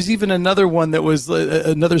 or there was even another one that was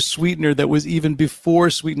another sweetener that was even before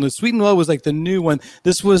sweet and low. Sweet and low was like the new one.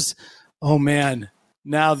 This was, oh man,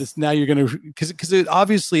 now you're gonna because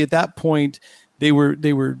obviously at that point they were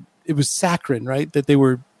it was saccharin, right? That they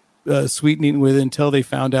were sweetening with until they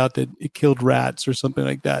found out that it killed rats or something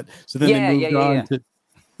like that. So then they moved on to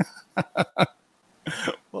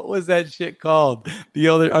what was that shit called? The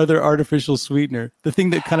other artificial sweetener, the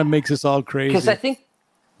thing that kind of makes us all crazy. Because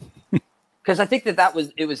I think that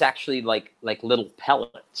was actually like little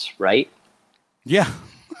pellets, right? Yeah.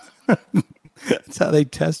 That's how they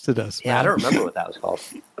tested us. Yeah, man. I don't remember what that was called.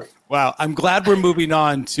 Wow, I'm glad we're moving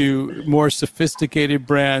on to more sophisticated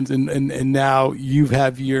brands, and now you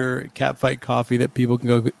have your Catfight coffee that people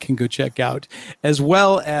can go check out, as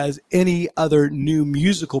well as any other new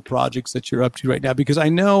musical projects that you're up to right now. Because I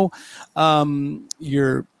know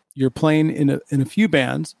you're playing in a few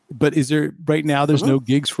bands, but is there right now? There's no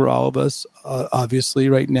gigs for all of us. Obviously,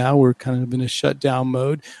 right now we're kind of in a shutdown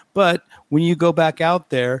mode. But when you go back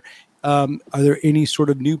out there. Are there any sort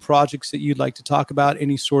of new projects that you'd like to talk about?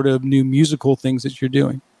 Any sort of new musical things that you're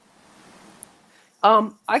doing? I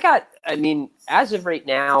mean, as of right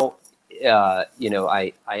now, you know,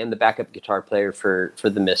 I am the backup guitar player for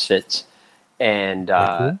the Misfits, and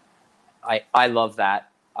I love that.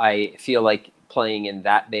 I feel like playing in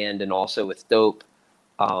that band and also with Dope.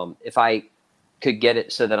 If I could get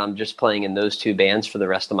it so that I'm just playing in those two bands for the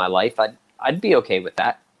rest of my life, I'd be okay with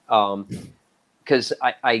that. Because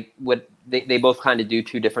they both kind of do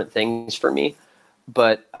two different things for me,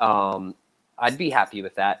 but I'd be happy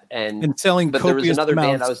with that. And selling but there was another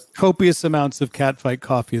band copious amounts of Catfight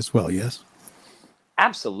coffee as well. Yes,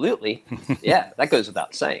 absolutely. Yeah, that goes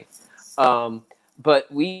without saying. But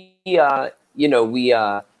there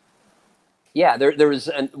was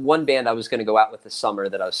one band I was going to go out with this summer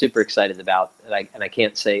that I was super excited about, and I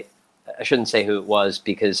shouldn't say who it was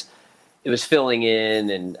because it was filling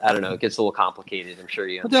in, and I don't know. It gets a little complicated. I'm sure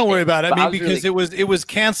you understand. Well, don't worry about it. I mean, because it was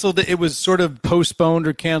canceled. It was sort of postponed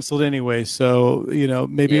or canceled anyway. So you know,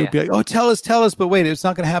 maybe it would be like, oh, tell us. But wait, it's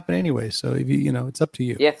not going to happen anyway. So if you know, it's up to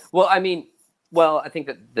you. Yeah. Well, I mean, I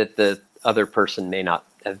think that the other person may not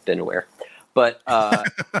have been aware, but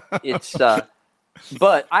it's.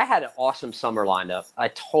 But I had an awesome summer lined up. I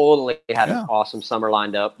totally had an awesome summer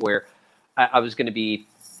lined up where I was going to be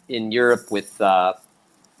in Europe with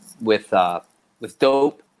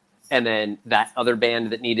Dope, and then that other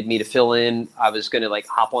band that needed me to fill in, I was going to like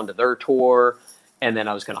hop onto their tour, and then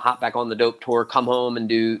I was going to hop back on the Dope tour, come home and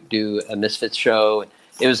do a Misfits show. And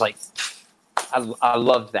it was like, I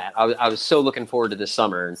loved that. I was so looking forward to this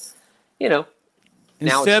summer, and you know,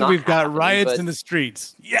 instead we've got riots in the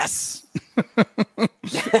streets. Yes.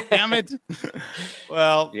 Damn it.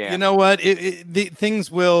 Well, you know what? Things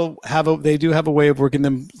will they do have a way of working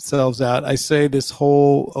themselves out. I say this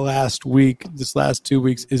last 2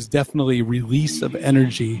 weeks is definitely release of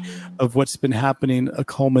energy of what's been happening, a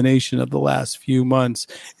culmination of the last few months.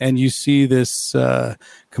 And you see this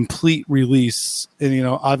complete release. And, you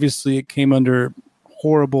know, obviously it came under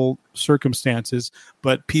horrible circumstances,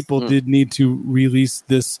 but people did need to release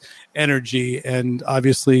this energy, and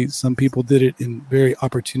obviously some people did it in very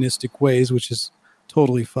opportunistic ways, which is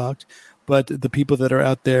totally fucked. But the people that are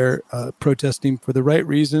out there protesting for the right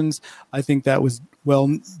reasons, I think that was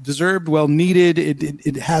well deserved, well needed.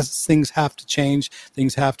 Things have to change,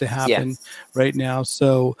 things have to happen right now.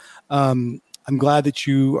 So I'm glad that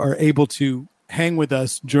you are able to hang with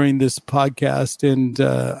us during this podcast, and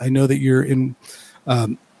I know that you're in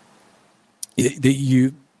that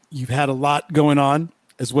you've had a lot going on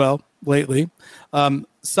as well lately.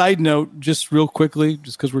 Side note, just real quickly,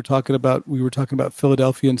 just because we were talking about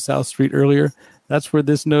Philadelphia and South Street earlier. That's where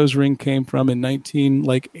this nose ring came from in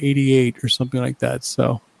 1988 or something like that.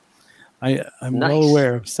 So I'm well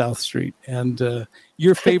aware of South Street. And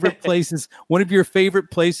your favorite places, one of your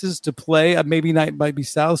favorite places to play, maybe might be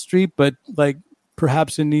South Street, but like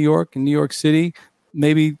perhaps in New York City,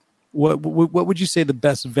 maybe. What would you say the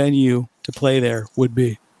best venue to play there would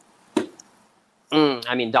be?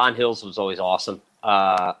 I mean, Don Hills was always awesome.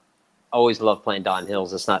 Always loved playing Don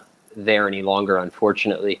Hills. It's not there any longer,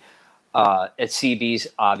 unfortunately. At CB's,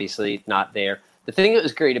 obviously not there. The thing that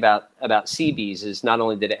was great about CB's is not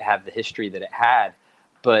only did it have the history that it had,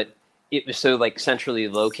 but it was so like centrally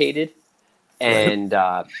located, and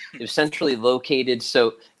it was centrally located.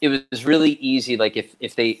 So it was really easy. Like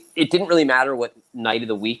it didn't really matter what night of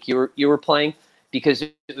the week you were playing, because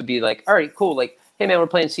it would be like, all right, cool. Like, hey man, we're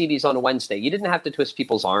playing CB's on a Wednesday. You didn't have to twist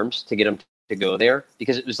people's arms to get them to go there,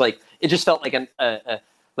 because it was like, it just felt like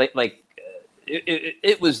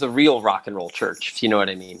it was the real rock and roll church, if you know what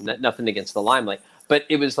I mean. Nothing against the Limelight, but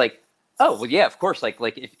it was like, oh well, yeah, of course. Like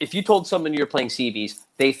if you told someone you're playing CB's,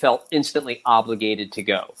 they felt instantly obligated to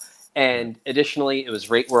go. And additionally, it was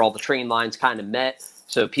right where all the train lines kind of met,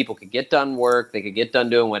 so people could get done work, they could get done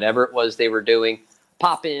doing whatever it was they were doing,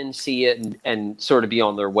 pop in, see it, and sort of be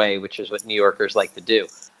on their way, which is what New Yorkers like to do.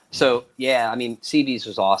 So yeah, I mean, CB's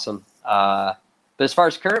was awesome. But as far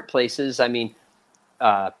as current places, I mean,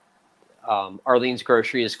 Arlene's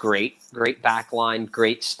Grocery is great backline,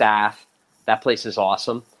 great staff. That place is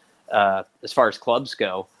awesome. As far as clubs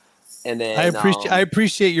go, and then I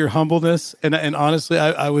appreciate your humbleness, and honestly,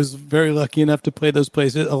 I was very lucky enough to play those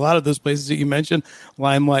places. A lot of those places that you mentioned,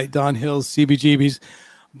 Limelight, Don Hills, CBGB's,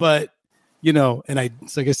 but you know, and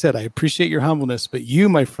like I said, I appreciate your humbleness, but you,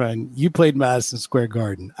 my friend, you played Madison Square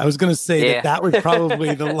Garden. I was going to say that was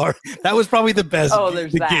probably that was probably the best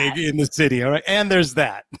gig in the city. All right. And there's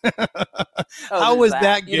that. How was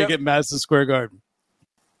that gig at Madison Square Garden?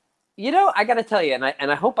 You know, I got to tell you, and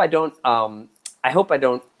I hope I don't, I hope I'm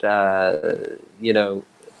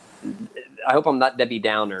not Debbie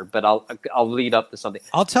Downer, but I'll lead up to something.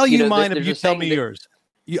 I'll tell you mine if you tell me yours.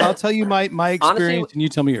 I'll tell you my experience, honestly, and you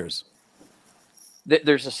tell me yours.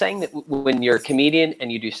 There's a saying that when you're a comedian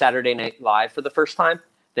and you do Saturday Night Live for the first time,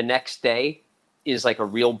 the next day is like a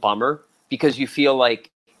real bummer, because you feel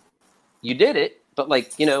like you did it, but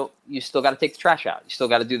like, you know, you still got to take the trash out. You still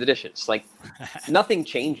got to do the dishes. Like nothing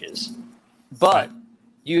changes, but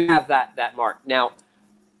you have that mark. Now,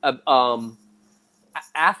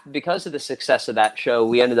 because of the success of that show,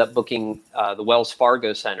 we ended up booking the Wells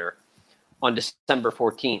Fargo Center on December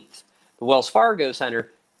 14th. The Wells Fargo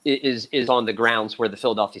Center is on the grounds where the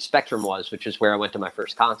Philadelphia Spectrum was, which is where I went to my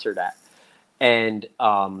first concert at. And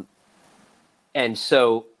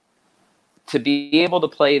so to be able to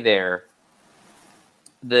play there,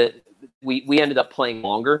 we ended up playing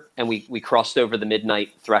longer, and we crossed over the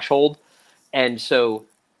midnight threshold. And so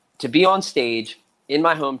to be on stage in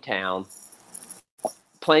my hometown,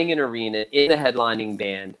 playing an arena in a headlining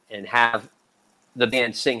band, and have the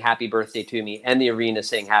band sing Happy Birthday to Me and the arena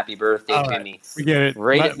sing Happy Birthday to Me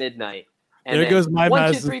at midnight. And there goes my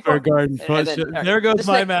Madison Square Garden. There goes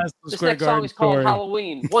my Madison Square Garden. This next song is called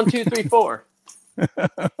Halloween. 1, 2, 3, 4.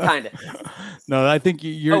 Kind of. No, I think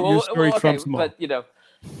your story trumps them all. But, you know,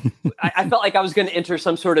 I felt like I was going to enter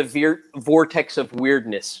some sort of vortex of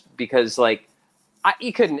weirdness, because, like,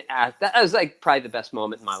 you couldn't ask. That was, like, probably the best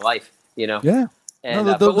moment in my life, you know? Yeah. And,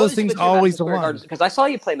 no, those things always align. Because I saw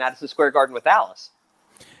you play Madison Square Garden with Alice.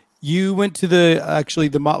 You went to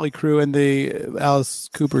the Motley Crue and the Alice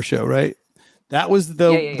Cooper show, right? That was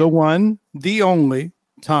the only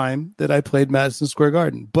time that I played Madison Square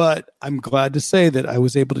Garden. But I'm glad to say that I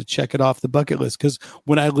was able to check it off the bucket list, because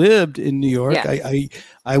when I lived in New York,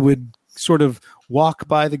 I would sort of walk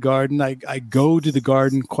by the Garden. I go to the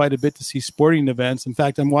Garden quite a bit to see sporting events. In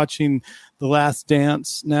fact, I'm watching The Last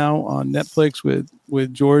Dance now on Netflix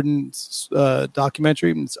with Jordan's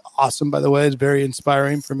documentary. It's awesome, by the way. It's very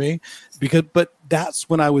inspiring for me, but that's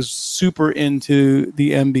when I was super into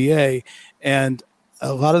the NBA, and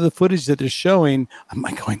a lot of the footage that they're showing, I'm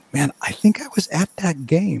like going, man, I think I was at that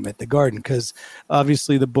game at the Garden, because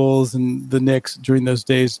obviously the Bulls and the Knicks during those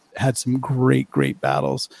days had some great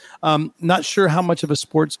battles. Not sure how much of a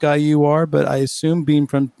sports guy you are, but I assume, being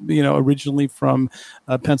from, originally from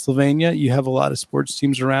Pennsylvania, you have a lot of sports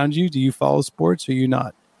teams around you. Do you follow sports, or you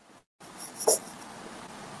not?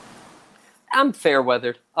 I'm fair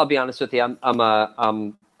weathered. I'll be honest with you. I'm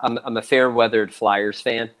a fair weathered Flyers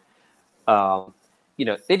fan.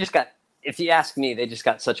 They just got, if you ask me, they just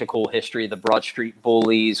got such a cool history. The Broad Street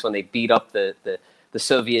Bullies, when they beat up the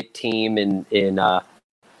Soviet team in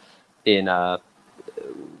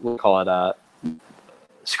we'll call it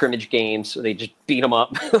scrimmage games. So they just beat them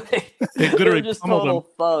up. They're just total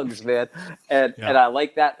thugs, man. And I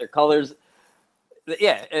like that. Their colors,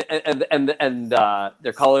 and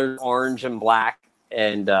their colors orange and black.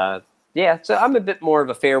 And so I'm a bit more of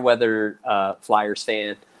a fair weather Flyers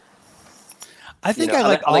fan. I think I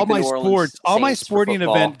like all my sports, all my sporting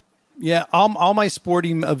events. Yeah, all my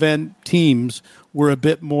sporting event teams were a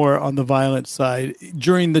bit more on the violent side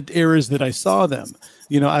during the eras that I saw them.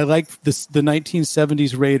 I liked the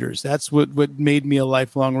 1970s Raiders. That's what made me a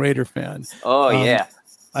lifelong Raider fan. Oh, yeah.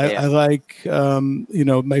 I like,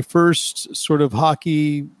 my first sort of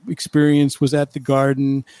hockey experience was at the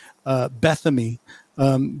Garden. Bethany,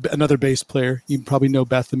 another bass player, you probably know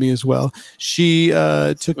Bethany as well. She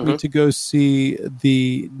took me to go see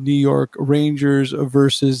the New York Rangers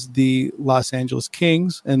versus the Los Angeles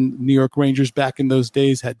Kings. And New York Rangers back in those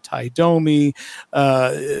days had Ty Domi,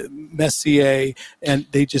 Messier, and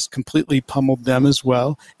they just completely pummeled them as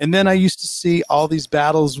well. And then I used to see all these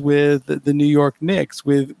battles with the New York Knicks,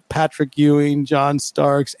 with Patrick Ewing, John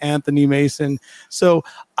Starks, Anthony Mason. So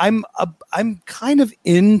I'm kind of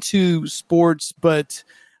into sports, but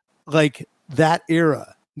like that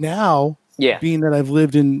era. Now, being that I've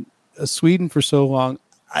lived in Sweden for so long,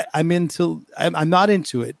 I'm not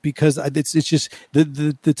into it because it's just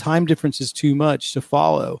the time difference is too much to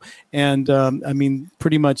follow. And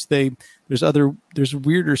pretty much there's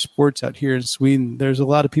weirder sports out here in Sweden. There's a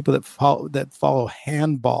lot of people that follow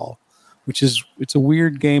handball, it's a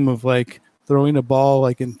weird game of like throwing a ball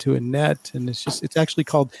like into a net, and it's actually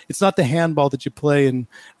called, it's not the handball that you play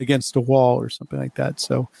against a wall or something like that.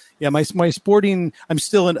 So yeah, my sporting, I'm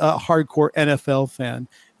still a hardcore NFL fan,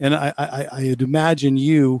 and I'd imagine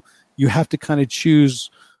you have to kind of choose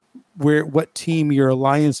what team your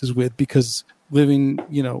alliance is with, because living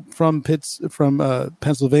from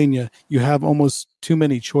Pennsylvania, you have almost too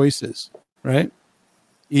many choices, right?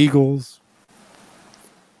 Eagles,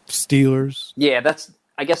 Steelers. Yeah,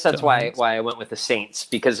 I guess that's why I went with the Saints,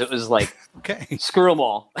 because it was like, okay, screw them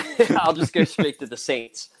all. I'll just go straight to the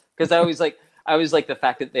Saints, because I always like the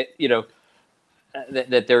fact that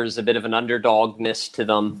that there's a bit of an underdogness to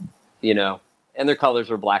them, and their colors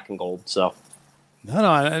were black and gold. So no,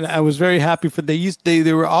 I was very happy for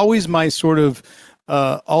they were always my sort of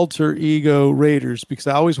alter ego Raiders, because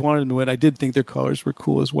I always wanted them to win. I did think their colors were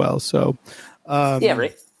cool as well. So yeah,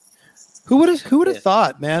 right. Who would have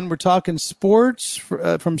thought, man? We're talking sports,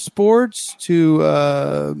 from sports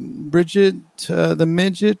to Bridget the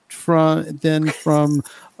midget, from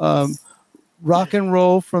rock and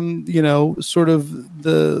roll, from sort of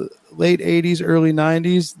the late 80s, early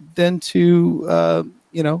 90s, then to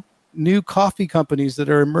new coffee companies that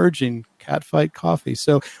are emerging, Catfight Coffee.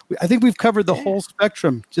 So I think we've covered the whole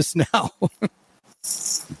spectrum just now.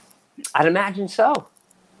 I'd imagine so.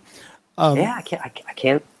 I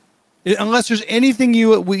can't. Unless there's anything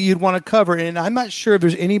you'd want to cover, and I'm not sure if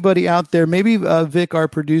there's anybody out there. Maybe Vic, our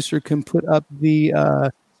producer, can put up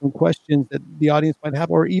some questions that the audience might have,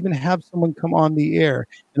 or even have someone come on the air.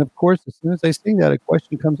 And of course, as soon as I sing that, a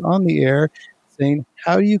question comes on the air saying,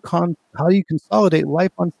 "How do you consolidate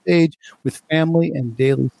life on stage with family and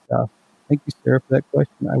daily stuff?" Thank you, Sarah, for that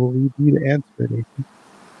question. I will leave you to answer it, Ethan.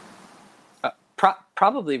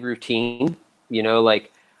 Probably routine.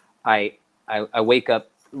 Like I wake up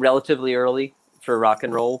relatively early for rock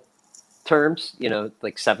and roll terms,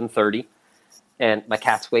 like 7:30, and my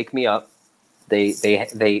cats wake me up. They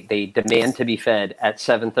demand to be fed at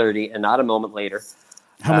 7:30 and not a moment later.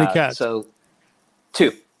 How many cats? So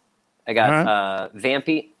 2. I got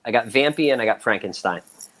Vampy, and I got Frankenstein.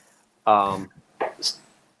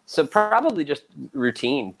 So probably just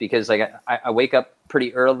routine, because I wake up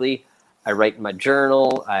pretty early. I write in my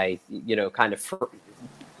journal. I kind of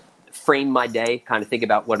frame my day, kind of think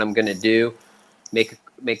about what I'm going to do, make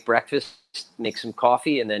breakfast, make some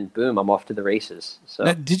coffee, and then boom, I'm off to the races. So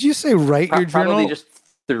now, did you say write your journal? Probably just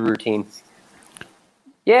the routine.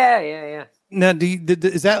 Yeah. Now,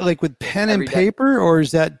 is that like with pen and paper, or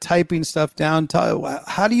is that typing stuff down?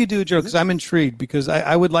 How do you do a journal? Because I'm intrigued, because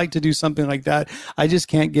I would like to do something like that. I just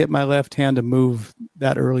can't get my left hand to move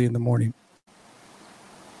that early in the morning.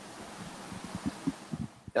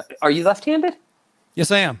 Are you left-handed? Yes,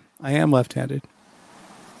 I am. I am left-handed.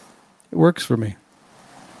 It works for me.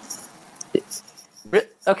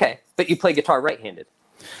 Okay, but you play guitar right-handed.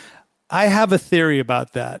 I have a theory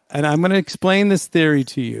about that, and I'm going to explain this theory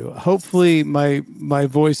to you. Hopefully my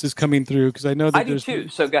voice is coming through, because I know that I do too,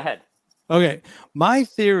 so go ahead. Okay. My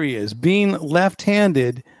theory is, being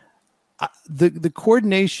left-handed, the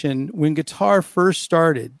coordination, when guitar first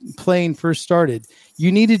started, playing first started,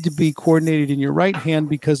 you needed to be coordinated in your right hand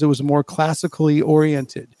because it was more classically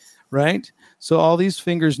oriented, right? So all these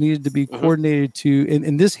fingers needed to be coordinated to,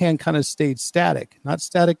 and this hand kind of stayed static, not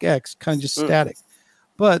static X, kind of just static.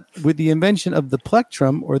 But with the invention of the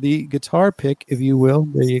plectrum, or the guitar pick, if you will,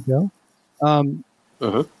 there you go.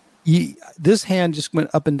 This hand just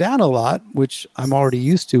went up and down a lot, which I'm already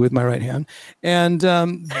used to with my right hand. And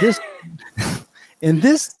this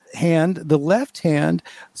the left hand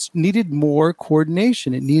needed more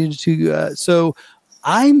coordination. It needed to, so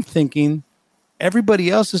I'm thinking everybody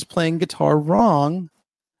else is playing guitar wrong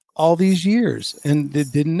all these years and they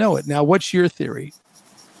didn't know it. Now, what's your theory?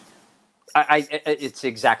 It's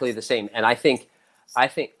exactly the same. And I think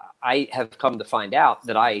I have come to find out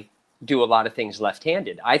that I do a lot of things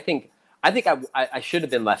left-handed. I think I should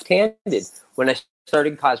have been left-handed. When I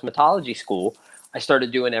started cosmetology school, I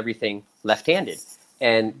started doing everything left-handed.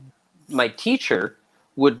 And my teacher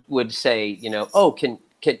would say, oh,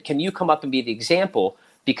 can you come up and be the example?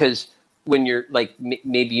 Because when you're like,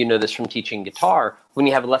 maybe you know this from teaching guitar, when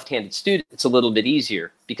you have a left-handed student, it's a little bit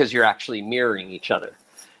easier because you're actually mirroring each other.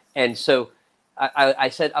 And so I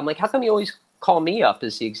said, I'm like, how come you always call me up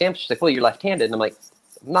as the example? She's like, well, you're left-handed. And I'm like,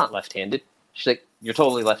 I'm not left-handed. She's like, you're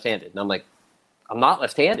totally left-handed. And I'm like, I'm not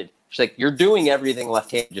left-handed. She's like, you're doing everything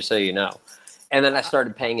left-handed, just so you know. And then I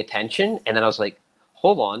started paying attention, and then I was like,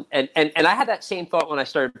 hold on. And I had that same thought when I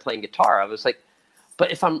started playing guitar. I was like,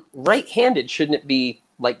 but if I'm right-handed, shouldn't it be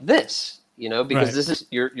like this? Because right. This is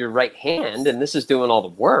your right hand, and this is doing all the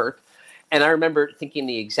work. And I remember thinking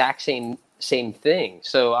the exact same thing.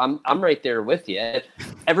 So I'm right there with you.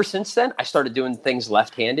 Ever since then, I started doing things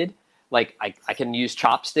left-handed. Like I can use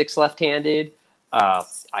chopsticks left-handed. I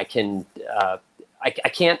can't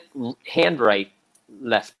handwrite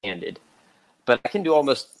left-handed, but I can do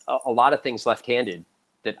almost a lot of things left-handed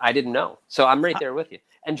that I didn't know. So I'm right there with you.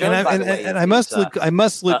 And Joan, by the way, I must look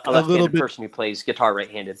a little bit person who plays guitar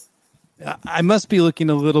right-handed. I must be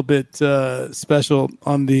looking a little bit special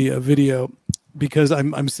on the video because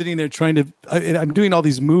I'm sitting there trying to. I'm doing all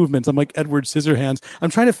these movements. I'm like Edward Scissorhands.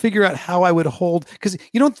 I'm trying to figure out how I would hold, because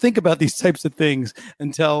you don't think about these types of things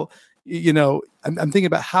until I'm thinking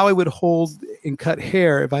about how I would hold and cut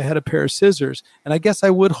hair if I had a pair of scissors, and I guess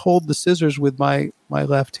I would hold the scissors with my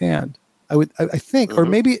left hand. I think, or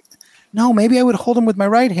maybe. No, maybe I would hold them with my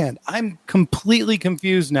right hand. I'm completely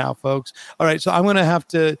confused now, folks. All right, so I'm going to have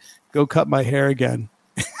to go cut my hair again.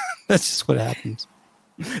 That's just what happens.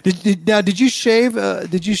 Did you shave?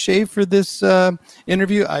 Did you shave for this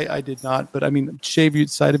interview? I did not, but I mean, shave your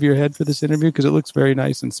side of your head for this interview because it looks very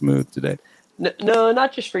nice and smooth today. No,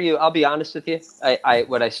 not just for you. I'll be honest with you.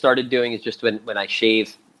 What I started doing is just when I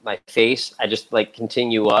shave my face, I just like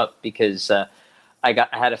continue up because I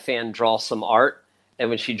had a fan draw some art, and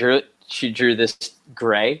when she drew it, she drew this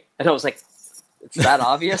gray, and I was like, it's that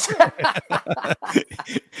obvious.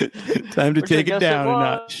 Time to take it down a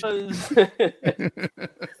notch. Shit,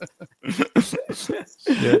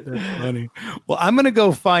 that's funny. Well, I'm going to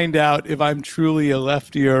go find out if I'm truly a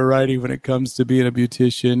lefty or a righty when it comes to being a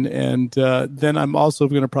beautician. And then I'm also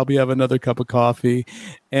going to probably have another cup of coffee.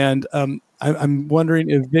 And I'm wondering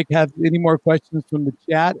if Vic has any more questions from the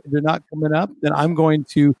chat. If they're not coming up, then I'm going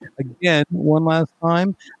to, again, one last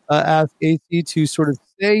time, ask AC to sort of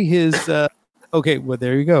say his... Okay, well,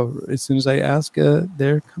 there you go. As soon as I ask,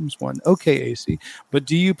 there comes one. Okay, AC. But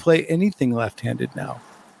do you play anything left-handed now?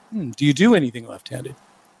 Do you do anything left-handed?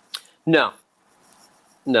 No.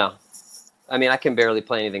 I mean, I can barely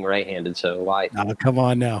play anything right-handed, so why? Oh, come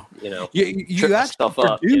on now. You actually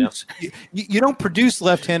produce. You don't produce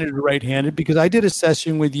left-handed or right-handed, because I did a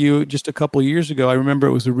session with you just a couple of years ago. I remember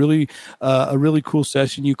it was a really cool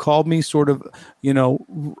session. You called me sort of,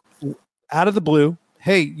 out of the blue.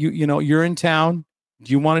 Hey, you're in town.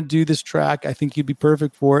 Do you want to do this track? I think you'd be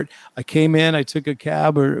perfect for it. I came in, I took a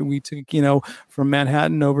cab, or we took, from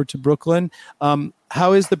Manhattan over to Brooklyn.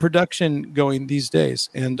 How is the production going these days?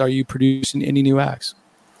 And are you producing any new acts?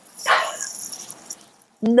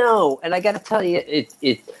 No. And I got to tell you,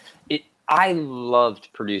 I loved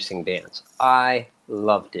producing bands. I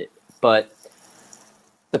loved it. But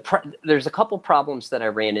there's a couple problems that I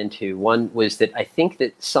ran into. One was that I think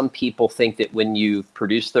that some people think that when you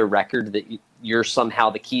produce their record that you're somehow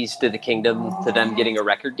the keys to the kingdom to them getting a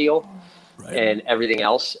record deal, right, and everything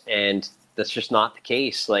else. And that's just not the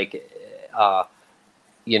case. Like,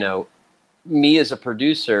 me as a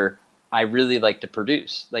producer, I really like to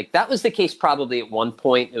produce. Like, that was the case probably at one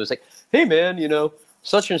point. It was like, hey man,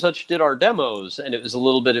 such and such did our demos. And it was a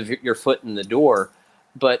little bit of your foot in the door.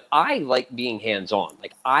 But I like being hands-on.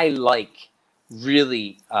 Like, I like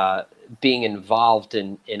really being involved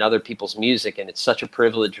in other people's music, and it's such a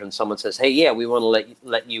privilege when someone says, "Hey, yeah, we want to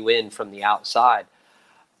let you in from the outside."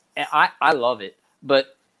 And I love it.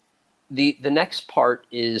 But the next part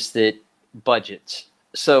is that budgets.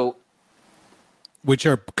 So, which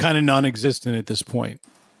are kind of non-existent at this point.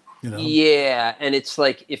 Yeah, and it's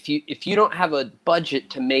like if you don't have a budget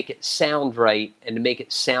to make it sound right and to make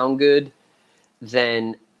it sound good,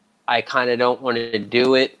 then I kind of don't want to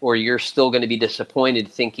do it, or you're still going to be disappointed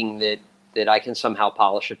thinking that that I can somehow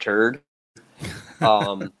polish a turd.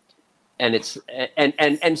 And it's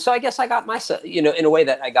and so I guess I got myself, in a way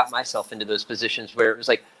that I got myself into those positions where it was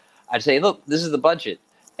like, I'd say, look, this is the budget,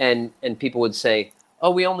 and people would say,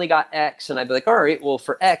 oh, we only got X, and I'd be like, all right, well,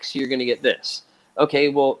 for X, you're going to get this. Okay,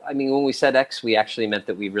 well, I mean, when we said X, we actually meant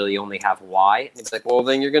that we really only have Y. And it's like, well,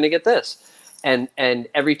 then you're going to get this. And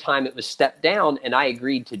every time it was stepped down, and I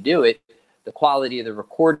agreed to do it, the quality of the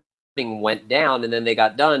recording went down, and then they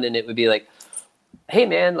got done, and it would be like, hey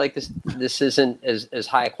man, like this isn't as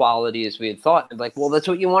high quality as we had thought. And like, well, that's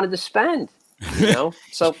what you wanted to spend,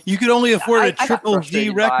 So you could only afford a triple G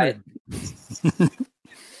record.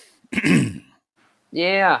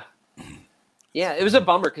 Yeah, it was a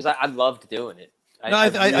bummer because I loved doing it. I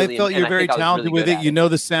felt you're very talented with it. You know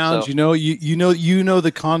the sounds. So, you know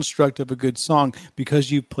the construct of a good song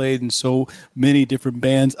because you've played in so many different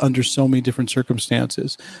bands under so many different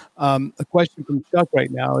circumstances. A question from Chuck right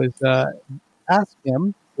now is. Ask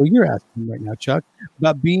him, well, you're asking him right now, Chuck,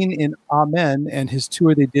 about being in Amen and his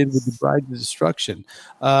tour they did with the Bride of Destruction.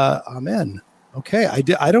 Amen. Okay,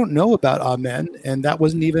 I don't know about Amen, and that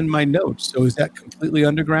wasn't even my notes. So is that completely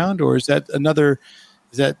underground, or is that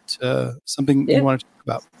something you want to talk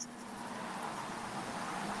about?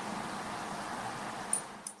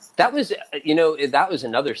 That was, that was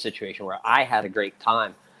another situation where I had a great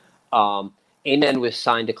time. Amen was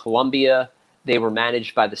signed to Columbia. They were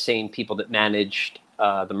managed by the same people that managed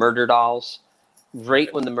the Murder Dolls.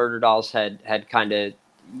 Right when the Murder Dolls had kind of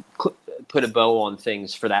put a bow on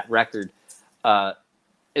things for that record, it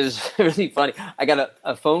was really funny. I got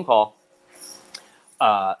a phone call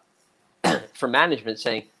from management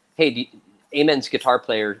saying, hey, Amen's guitar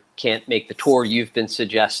player can't make the tour. You've been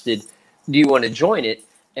suggested. Do you want to join it?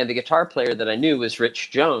 And the guitar player that I knew was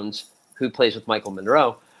Rich Jones, who plays with Michael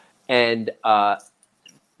Monroe. And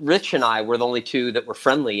Rich and I were the only two that were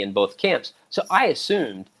friendly in both camps. So I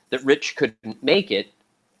assumed that Rich couldn't make it.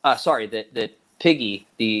 That Piggy,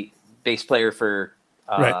 the bass player for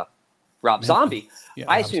Rob Zombie,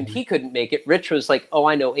 I assumed he couldn't make it. Rich was like, oh,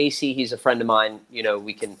 I know AC. He's a friend of mine.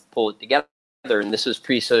 We can pull it together. And this was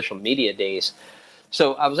pre-social media days.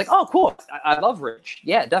 So I was like, oh, cool. I love Rich.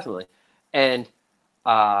 Yeah, definitely. And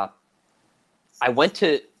I worked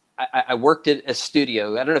at a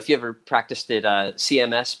studio. I don't know if you ever practiced at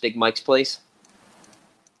CMS, Big Mike's place.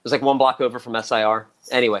 It was like one block over from SIR.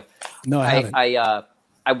 Anyway, no, I haven't.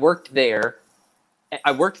 I worked there.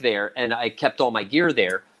 And I kept all my gear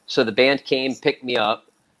there. So the band came, picked me up.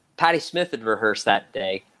 Patti Smith had rehearsed that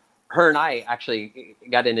day. Her and I actually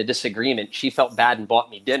got in a disagreement. She felt bad and bought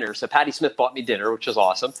me dinner. So Patti Smith bought me dinner, which was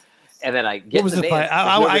awesome. And then I get what was the fight?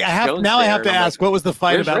 I have to ask, what was the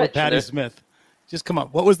fight about with Patti Smith? Just come on.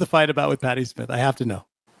 What was the fight about with Patti Smith? I have to know.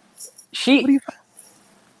 It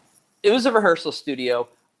was a rehearsal studio.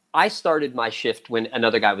 I started my shift when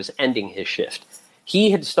another guy was ending his shift.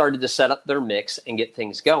 He had started to set up their mix and get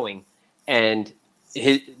things going. And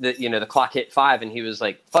the clock hit 5 and he was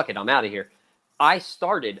like, fuck it, I'm out of here. I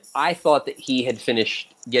thought that he had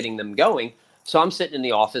finished getting them going. So I'm sitting in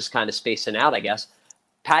the office kind of spacing out, I guess.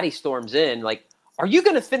 Patti storms in like, are you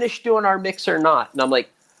going to finish doing our mix or not? And I'm like,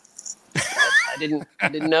 I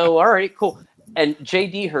didn't know. All right, cool. And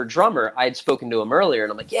JD, her drummer, I had spoken to him earlier,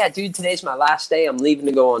 and I'm like, yeah, dude, today's my last day. I'm leaving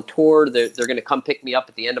to go on tour. They're going to come pick me up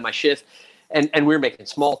at the end of my shift. And we were making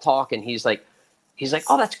small talk, and he's like,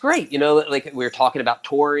 oh, that's great. Like we were talking about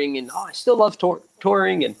touring, and I still love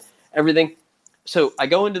touring and everything. So I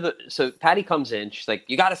go so Patti comes in. She's like,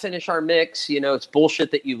 you got to finish our mix. It's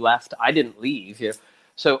bullshit that you left. I didn't leave.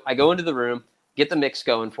 So I go into the room, get the mix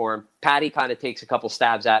going for him. Patti kind of takes a couple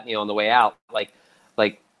stabs at me on the way out, like,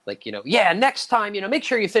 yeah, next time, make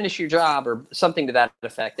sure you finish your job or something to that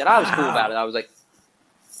effect. And I was cool about it. I was like,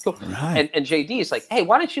 cool. Right. And JD is like, hey,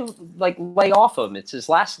 why don't you lay off him? It's his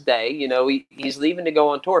last day. He's leaving to go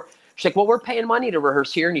on tour. She's like, well, we're paying money to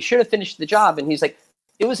rehearse here and he should have finished the job. And he's like,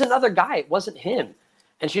 it was another guy. It wasn't him.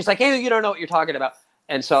 And she's like, hey, you don't know what you're talking about.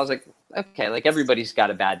 And so I was like, okay, like everybody's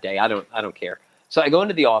got a bad day. I don't care. So I go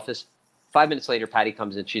into the office. 5 minutes later, Patti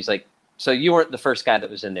comes in. She's like, so you weren't the first guy that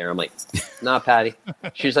was in there. I'm like, nah, Patti.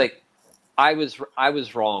 She's like, I was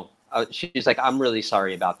wrong. She's like, I'm really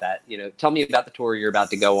sorry about that. Tell me about the tour you're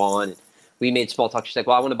about to go on. And we made small talk. She's like,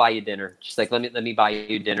 well, I want to buy you dinner. She's like, let me buy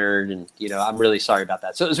you dinner. And, I'm really sorry about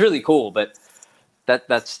that. So it was really cool. But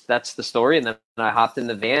that's the story. And then I hopped in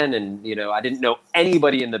the van and, I didn't know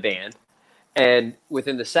anybody in the band. And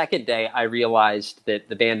within the second day, I realized that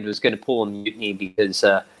the band was going to pull a mutiny because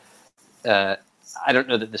I don't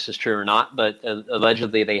know that this is true or not, but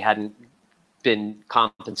allegedly they hadn't been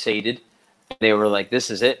compensated. They were like,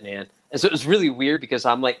 this is it, man. And so it was really weird because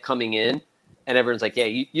I'm like coming in and everyone's like, yeah,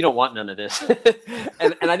 you don't want none of this.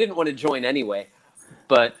 and I didn't want to join anyway,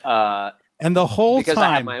 but and the whole because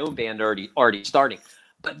time I had my own band already starting.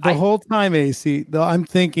 But the whole time, AC, though, I'm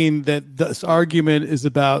thinking that this argument is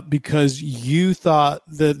about because you thought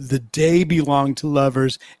that the day belonged to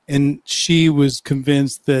lovers, and she was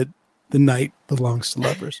convinced that the night belongs to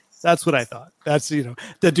lovers. That's what I thought. That's,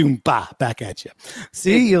 the doom ba back at you.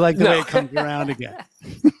 See, you like the way it comes around again.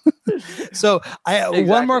 So exactly.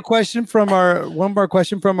 one more question from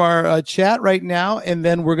our chat right now, and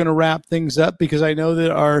then we're going to wrap things up because I know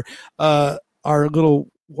that our little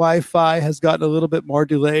Wi-Fi has gotten a little bit more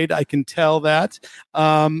delayed. I can tell that.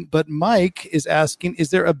 But Mike is asking, is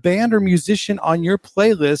there a band or musician on your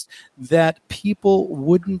playlist that people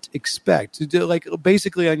wouldn't expect? Like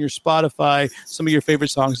basically on your Spotify, some of your favorite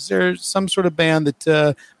songs. Is there some sort of band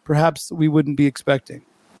that perhaps we wouldn't be expecting?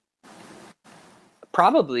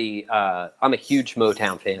 Probably, I'm a huge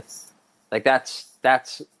Motown fan. Like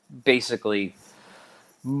that's basically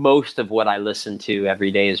most of what I listen to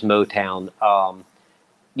every day is Motown.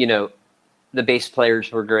 The bass players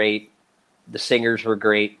were great. The singers were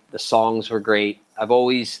great. The songs were great. I've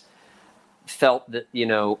always felt that,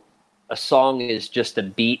 a song is just a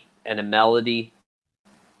beat and a melody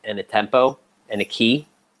and a tempo and a key.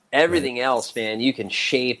 Everything else, man, you can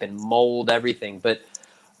shape and mold everything. But,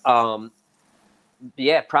 probably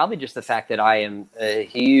just the fact that I am a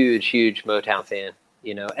huge Motown fan,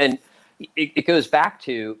 and it goes back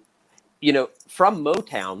to, from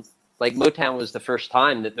Motown. Like Motown was the first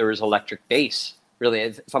time that there was electric bass. Really,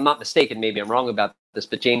 if I'm not mistaken, maybe I'm wrong about this,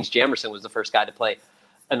 but James Jamerson was the first guy to play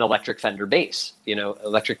an electric Fender bass.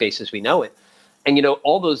 Electric bass as we know it. And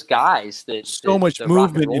all those guys that so much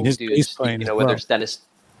movement in his bass playing. Whether it's Dennis,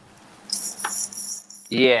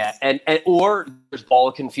 and or there's Ball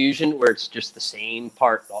of Confusion where it's just the same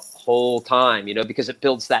part the whole time. Because it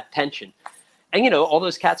builds that tension. And, all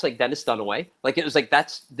those cats like Dennis Dunaway, like it was like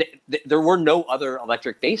there were no other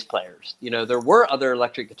electric bass players. There were other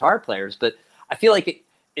electric guitar players, but I feel like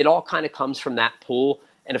it all kind of comes from that pool.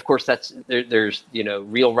 And of course, there's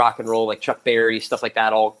real rock and roll like Chuck Berry, stuff like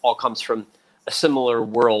that, all comes from a similar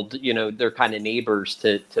world. They're kind of neighbors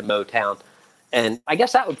to Motown. And I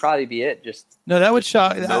guess that would probably be it. That would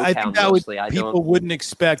shock. Motown I think that mostly. People wouldn't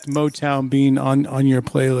expect Motown being on your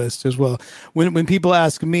playlist as well. When people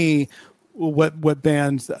ask me, what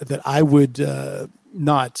bands that I would you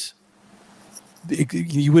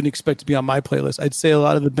wouldn't expect to be on my playlist, I'd say a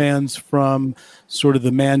lot of the bands from sort of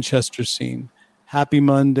the Manchester scene, Happy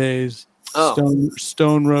Mondays,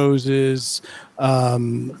 Stone Roses,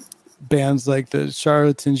 bands like the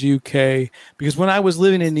Charlatans UK. Because when I was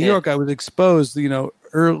living in New York, I was exposed, late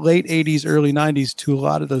 80s, early 90s to a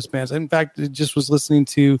lot of those bands. In fact, I just was listening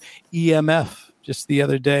to EMF just the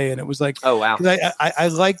other day, and it was like, oh wow, I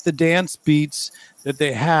like the dance beats that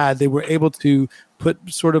they had. They were able to put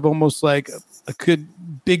sort of almost like a good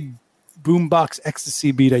big boombox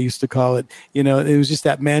ecstasy beat, I used to call it. It was just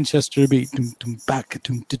that Manchester beat, and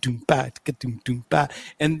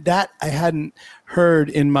that I hadn't heard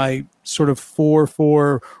in my sort of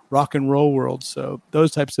 4/4 rock and roll world. So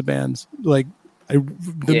those types of bands, like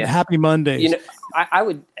Happy Mondays. I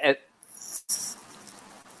would.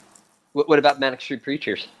 What about Manic Street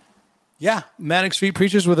Preachers? Yeah, Manic Street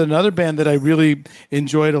Preachers with another band that I really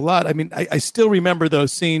enjoyed a lot. I mean, I still remember, though,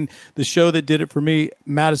 seeing the show that did it for me,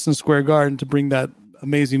 Madison Square Garden, to bring that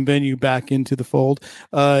amazing venue back into the fold.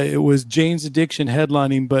 It was Jane's Addiction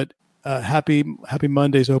headlining, but Happy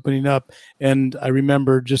Mondays opening up. And I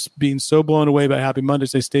remember just being so blown away by Happy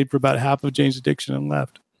Mondays, I stayed for about half of Jane's Addiction and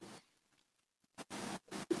left.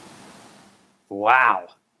 Wow.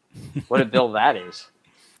 What a bill that is.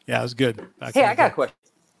 Yeah, it was good. Hey, I got a question.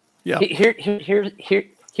 Yeah. Here's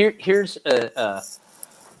a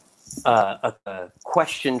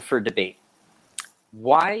question for debate.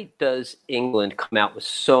 Why does England come out with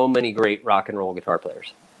so many great rock and roll guitar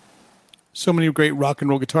players? So many great rock and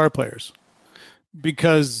roll guitar players.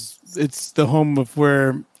 Because it's the home of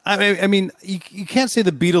where I mean, you can't say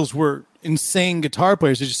the Beatles were insane guitar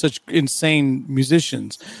players. They're just such insane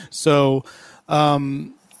musicians. So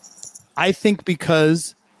I think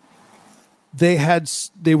because they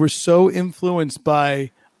were so influenced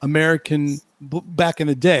by back in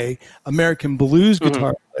the day, American blues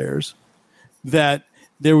guitar players, that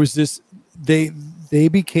there was this, they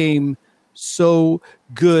became so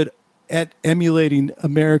good at emulating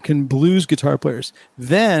American blues guitar players.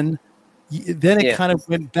 Then then it kind of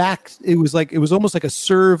went back. It was almost like a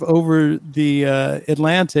serve over the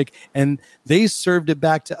Atlantic, and they served it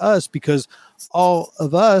back to us because all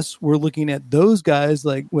of us were looking at those guys,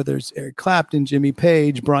 like whether it's Eric Clapton, Jimmy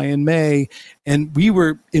Page, Brian May, and we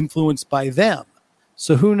were influenced by them.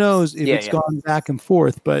 So who knows if it's gone back and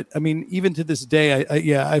forth? But I mean, even to this day,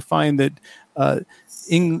 I find that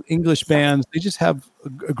English bands, they just have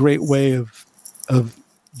a great way of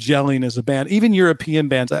gelling as a band. Even European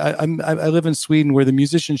bands. I live in Sweden, where the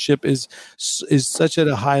musicianship is such at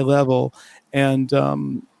a high level, and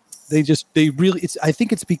they really. I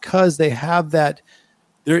think it's because they have that.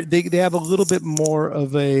 They have a little bit more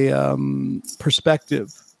of a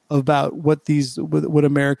perspective about what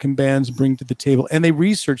American bands bring to the table, and they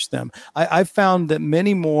research them. I've found that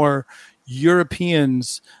many more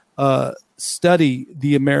Europeans study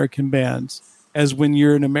the American bands, as when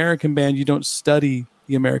you're an American band, you don't study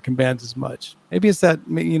the American bands as much. Maybe it's that,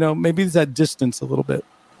 maybe it's that distance a little bit.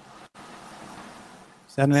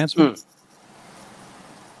 Is that an answer?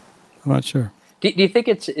 I'm not sure. Do you think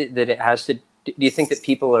that it has to? Do you think that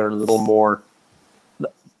people are a little more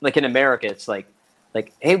like in America? It's like,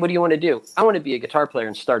 hey, what do you want to do? I want to be a guitar player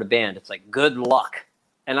and start a band. It's like, good luck.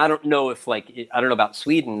 And I don't know if I don't know about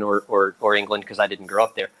Sweden or England because I didn't grow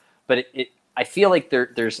up there. But I feel like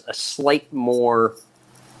there's a slight more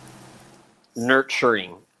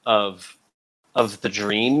nurturing of the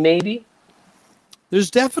dream, maybe.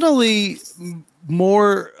 There's definitely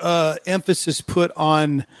more emphasis put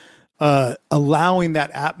on allowing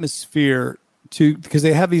that atmosphere because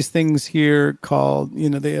they have these things here called,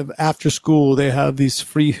 they have after school, they have these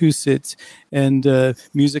free husets and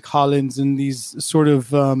music Hollands and these sort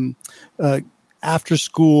of after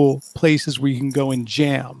school places where you can go and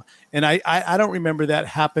jam. And I don't remember that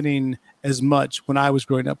happening as much when I was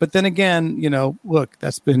growing up. But then again, look,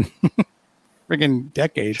 that's been friggin'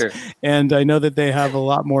 decades. Sure. And I know that they have a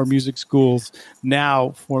lot more music schools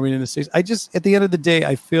now forming in the States. At the end of the day,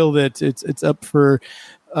 I feel that it's up for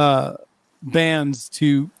bands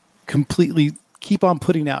to completely keep on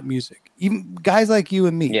putting out music. Even guys like you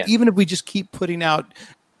and me, even if we just keep putting out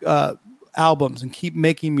albums and keep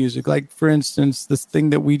making music. Like, for instance, this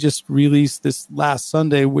thing that we just released this last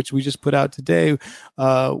Sunday, which we just put out today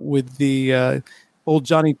with the old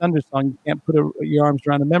Johnny Thunder song, You Can't Put Your Arms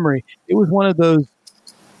Around a Memory. It was one of those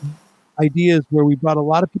ideas where we brought a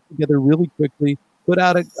lot of people together really quickly, put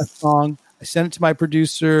out a song. I sent it to my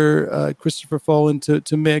producer, Christopher Folan,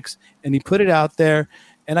 to mix, and he put it out there.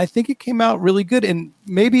 And I think it came out really good. And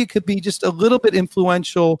maybe it could be just a little bit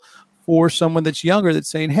influential for someone that's younger, that's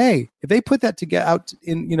saying, hey, if they put that together out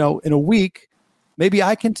in a week, maybe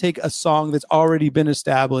I can take a song that's already been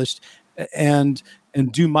established and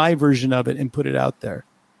do my version of it and put it out there.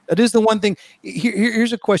 That is the one thing.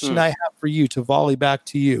 Here's a question I have for you, to volley back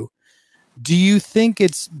to you. Do you think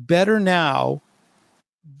it's better now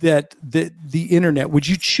that the internet, would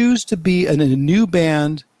you choose to be in a new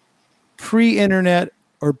band pre-internet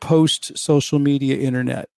or post-social media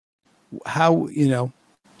internet? How,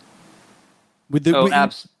 with the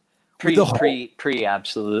pre,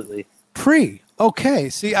 absolutely. Pre. Okay.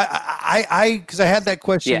 See, I because I had that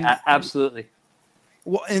question. Yeah, absolutely.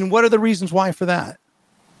 Well, and what are the reasons why for that?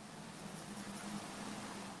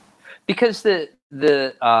 Because the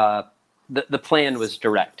plan was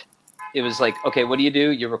direct. It was like, okay, what do?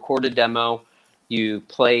 You record a demo, you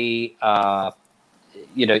play,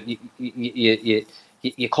 you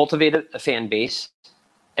cultivate a fan base.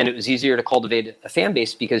 And it was easier to cultivate a fan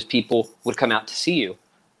base because people would come out to see you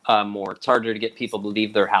more. It's harder to get people to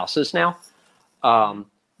leave their houses now.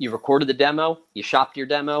 You recorded the demo, you shopped your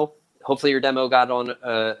demo. Hopefully your demo got on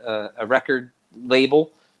a record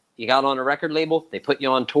label. You got on a record label. They put you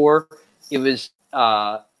on tour. It was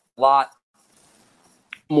a lot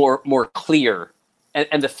more clear,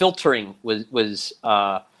 and the filtering was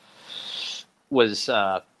a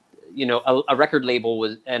record label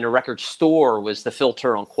was, and a record store was the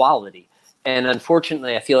filter on quality. And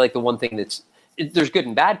unfortunately, I feel like the one thing there's good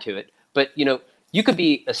and bad to it, but you could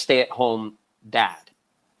be a stay-at-home dad,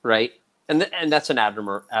 right? And that's an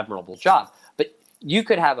admirable job. But you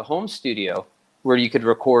could have a home studio where you could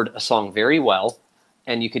record a song very well,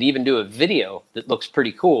 and you could even do a video that looks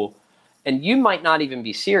pretty cool. And you might not even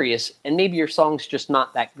be serious, and maybe your song's just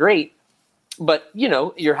not that great, but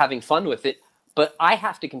you're having fun with it. But I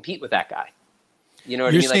have to compete with that guy. You know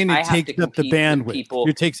what You're I mean? Saying it takes up the bandwidth.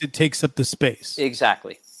 It takes up the space.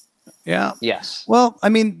 Exactly. Yeah. Yes. Well, I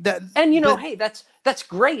mean that. And hey, that's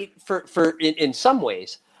great for in some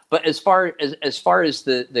ways. But as far as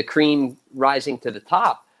the cream rising to the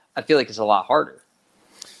top, I feel like it's a lot harder.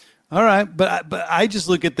 All right, but I just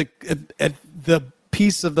look at the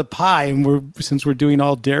piece of the pie, and since we're doing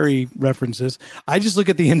all dairy references, I just look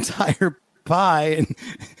at the entire pie, and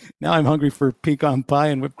now I'm hungry for pecan pie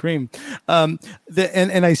and whipped cream. And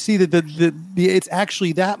I see that the it's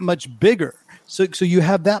actually that much bigger. So you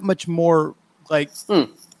have that much more like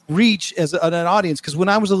reach as an audience. Because when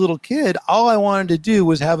I was a little kid, all I wanted to do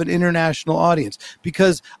was have an international audience,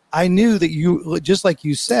 because I knew that you, just like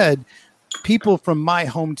you said, people from my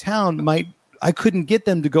hometown I couldn't get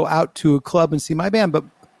them to go out to a club and see my band, but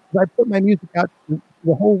if I put my music out to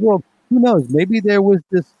the whole world, who knows? Maybe there was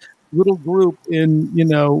this little group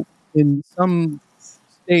in some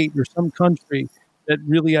state or some country that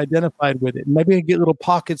really identified with it. Maybe I get little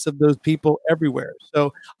pockets of those people everywhere.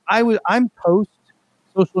 So I'm post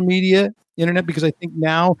social media, internet, because I think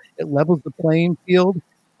now it levels the playing field.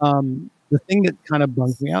 The thing that kind of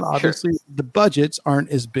bums me out, obviously, the budgets aren't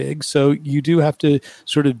as big, so you do have to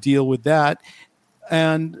sort of deal with that.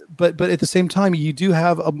 But at the same time, you do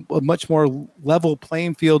have a much more level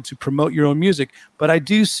playing field to promote your own music. But I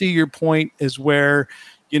do see your point is where,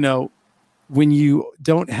 when you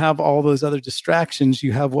don't have all those other distractions,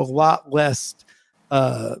 you have a lot less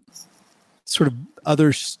sort of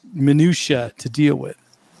other minutia to deal with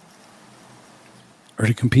or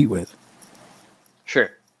to compete with.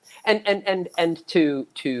 Sure. And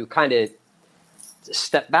to kind of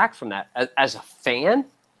step back from that as a fan,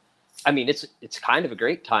 I mean, it's kind of a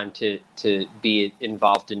great time to be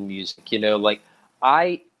involved in music. Like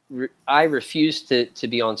I refused to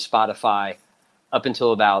be on Spotify up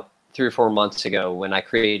until about 3 or 4 months ago when I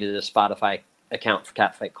created a Spotify account for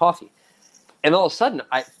Cat Fight Coffee, and all of a sudden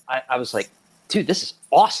I was like, dude, this is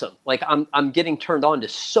awesome! Like I'm getting turned on to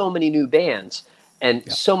so many new bands and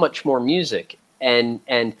so much more music.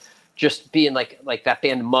 And just being like that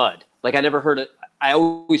band Mud, like I never heard it. I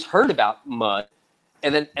always heard about Mud,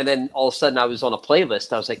 and then all of a sudden I was on a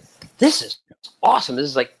playlist. I was like, this is awesome. This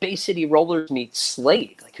is like Bay City Rollers meets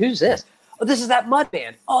Slade. Like, who's this? Oh, this is that Mud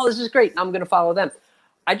band. Oh, this is great. I'm going to follow them.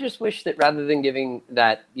 I just wish that rather than giving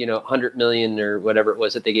that 100 million or whatever it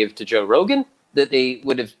was that they gave to Joe Rogan, that they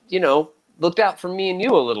would have looked out for me and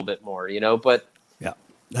you a little bit more. But.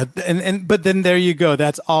 But then there you go.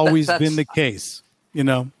 That's always been the case,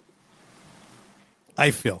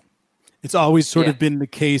 I feel it's always sort of been the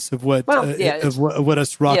case of what what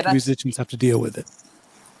us rock musicians have to deal with it.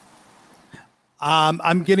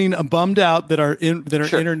 I'm getting bummed out that our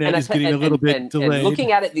internet is getting a little bit delayed. And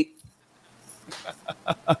looking at it,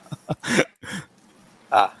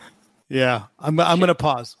 I'm going to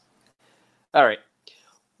pause. All right.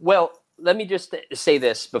 Well, let me just say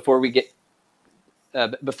this before we get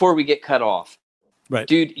cut off. Right.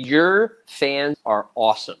 Dude, your fans are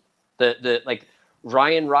awesome. The like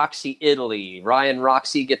Ryan Roxy Italy, Ryan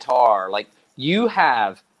Roxy Guitar, like you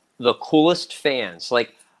have the coolest fans.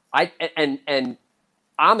 Like I'm an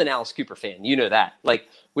Alice Cooper fan. You know that. Like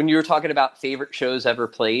when you were talking about favorite shows ever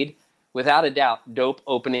played, without a doubt, Dope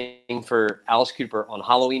opening for Alice Cooper on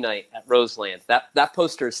Halloween night at Roseland. That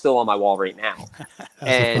poster is still on my wall right now.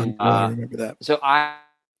 And I remember that. So I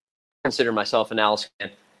consider myself an Alice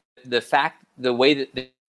fan. The way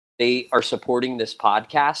that they are supporting this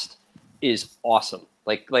podcast is awesome.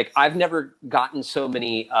 Like I've never gotten so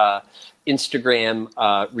many Instagram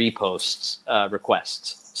reposts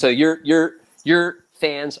requests. So your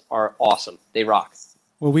fans are awesome. They rock.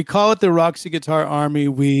 Well, we call it the Roxy Guitar Army.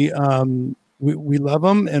 We love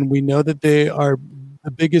them, and we know that they are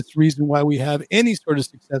the biggest reason why we have any sort of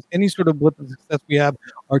success, any sort of blip of success we have,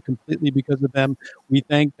 are completely because of them. We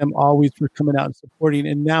thank them always for coming out and supporting.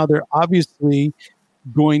 And now they're obviously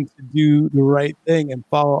going to do the right thing and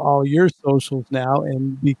follow all your socials now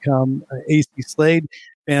and become AC Slade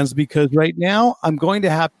fans, because right now I'm going to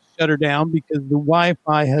have to shut her down because the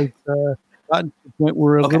Wi-Fi has gotten to the point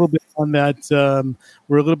where we're a little bit on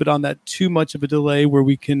that too much of a delay where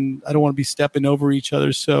I don't want to be stepping over each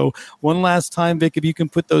other. So one last time, Vic, if you can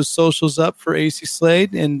put those socials up for AC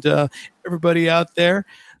Slade and everybody out there,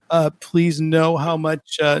 please know how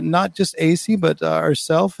much not just AC but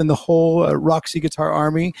ourselves and the whole Roxy Guitar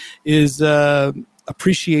Army is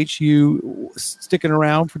appreciates you sticking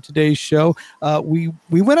around for today's show. We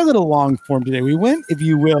went a little long form today. We went, if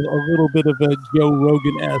you will, a little bit of a Joe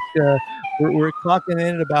Rogan-esque. We're clocking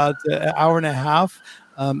in at about an hour and a half.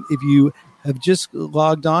 If you have just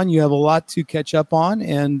logged on, you have a lot to catch up on,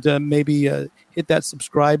 and maybe hit that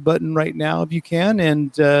subscribe button right now if you can,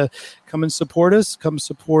 and come and support us. Come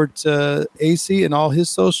support AC and all his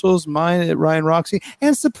socials, mine at Ryan Roxy,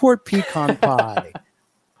 and support Pecan Pie.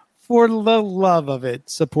 For the love of it,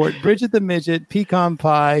 support Bridget the Midget, Pecan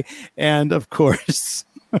Pie, and of course,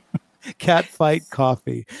 Catfight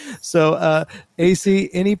Coffee. So, AC,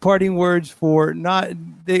 any parting words for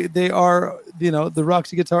they are, the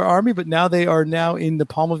Roxy Guitar Army, but now they are now in the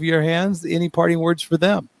palm of your hands. Any parting words for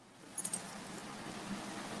them?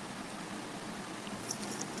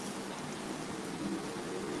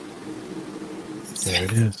 There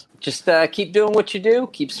it is. Just keep doing what you do.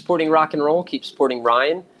 Keep supporting rock and roll. Keep supporting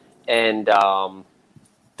Ryan. And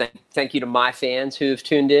thank you to my fans who have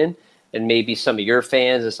tuned in, and maybe some of your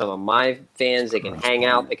fans and some of my fans. They can hang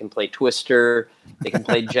out. They can play Twister. They can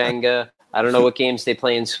play Jenga. I don't know what games they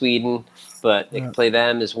play in Sweden, but they can play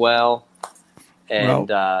them as well. And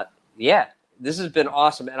this has been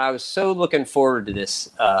awesome. And I was so looking forward to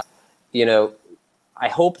this. I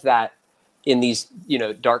hope that in these,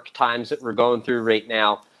 dark times that we're going through right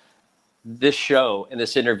now, this show and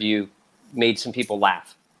this interview made some people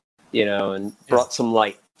laugh, and brought some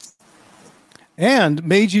light. And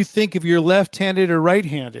made you think if you're left-handed or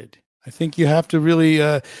right-handed. I think you have to really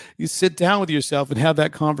you sit down with yourself and have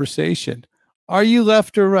that conversation. Are you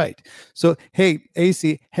left or right? So, hey,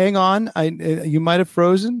 AC, hang on. You might have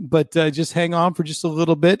frozen, but just hang on for just a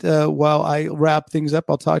little bit while I wrap things up.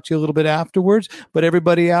 I'll talk to you a little bit afterwards. But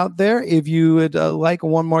everybody out there, if you would like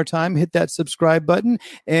one more time, hit that subscribe button.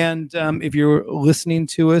 And if you're listening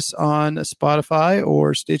to us on Spotify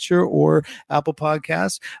or Stitcher or Apple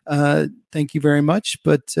Podcasts, thank you very much.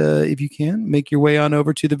 But if you can, make your way on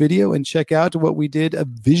over to the video and check out what we did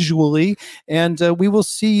visually. And we will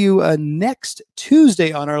see you next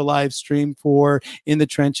Tuesday on our live stream for In the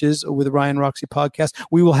Trenches with Ryan Roxy podcast.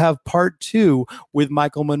 We will have part 2 with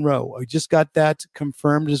Michael Monroe. I just got that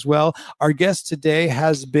confirmed as well. Our guest today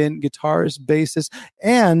has been guitarist, bassist,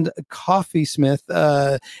 and coffee smith,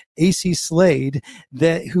 AC Slade,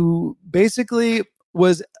 who basically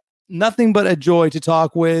was nothing but a joy to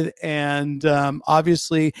talk with, and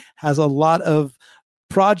obviously has a lot of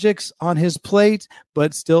projects on his plate,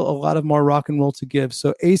 but still a lot of more rock and roll to give.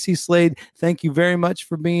 So AC Slade, thank you very much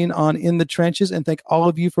for being on In the Trenches, and thank all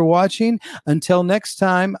of you for watching. Until next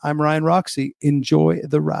time, I'm Ryan Roxy. Enjoy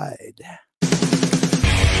the ride.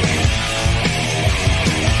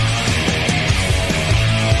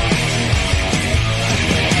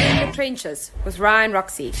 In the Trenches with Ryan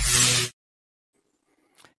Roxy.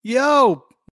 Yo,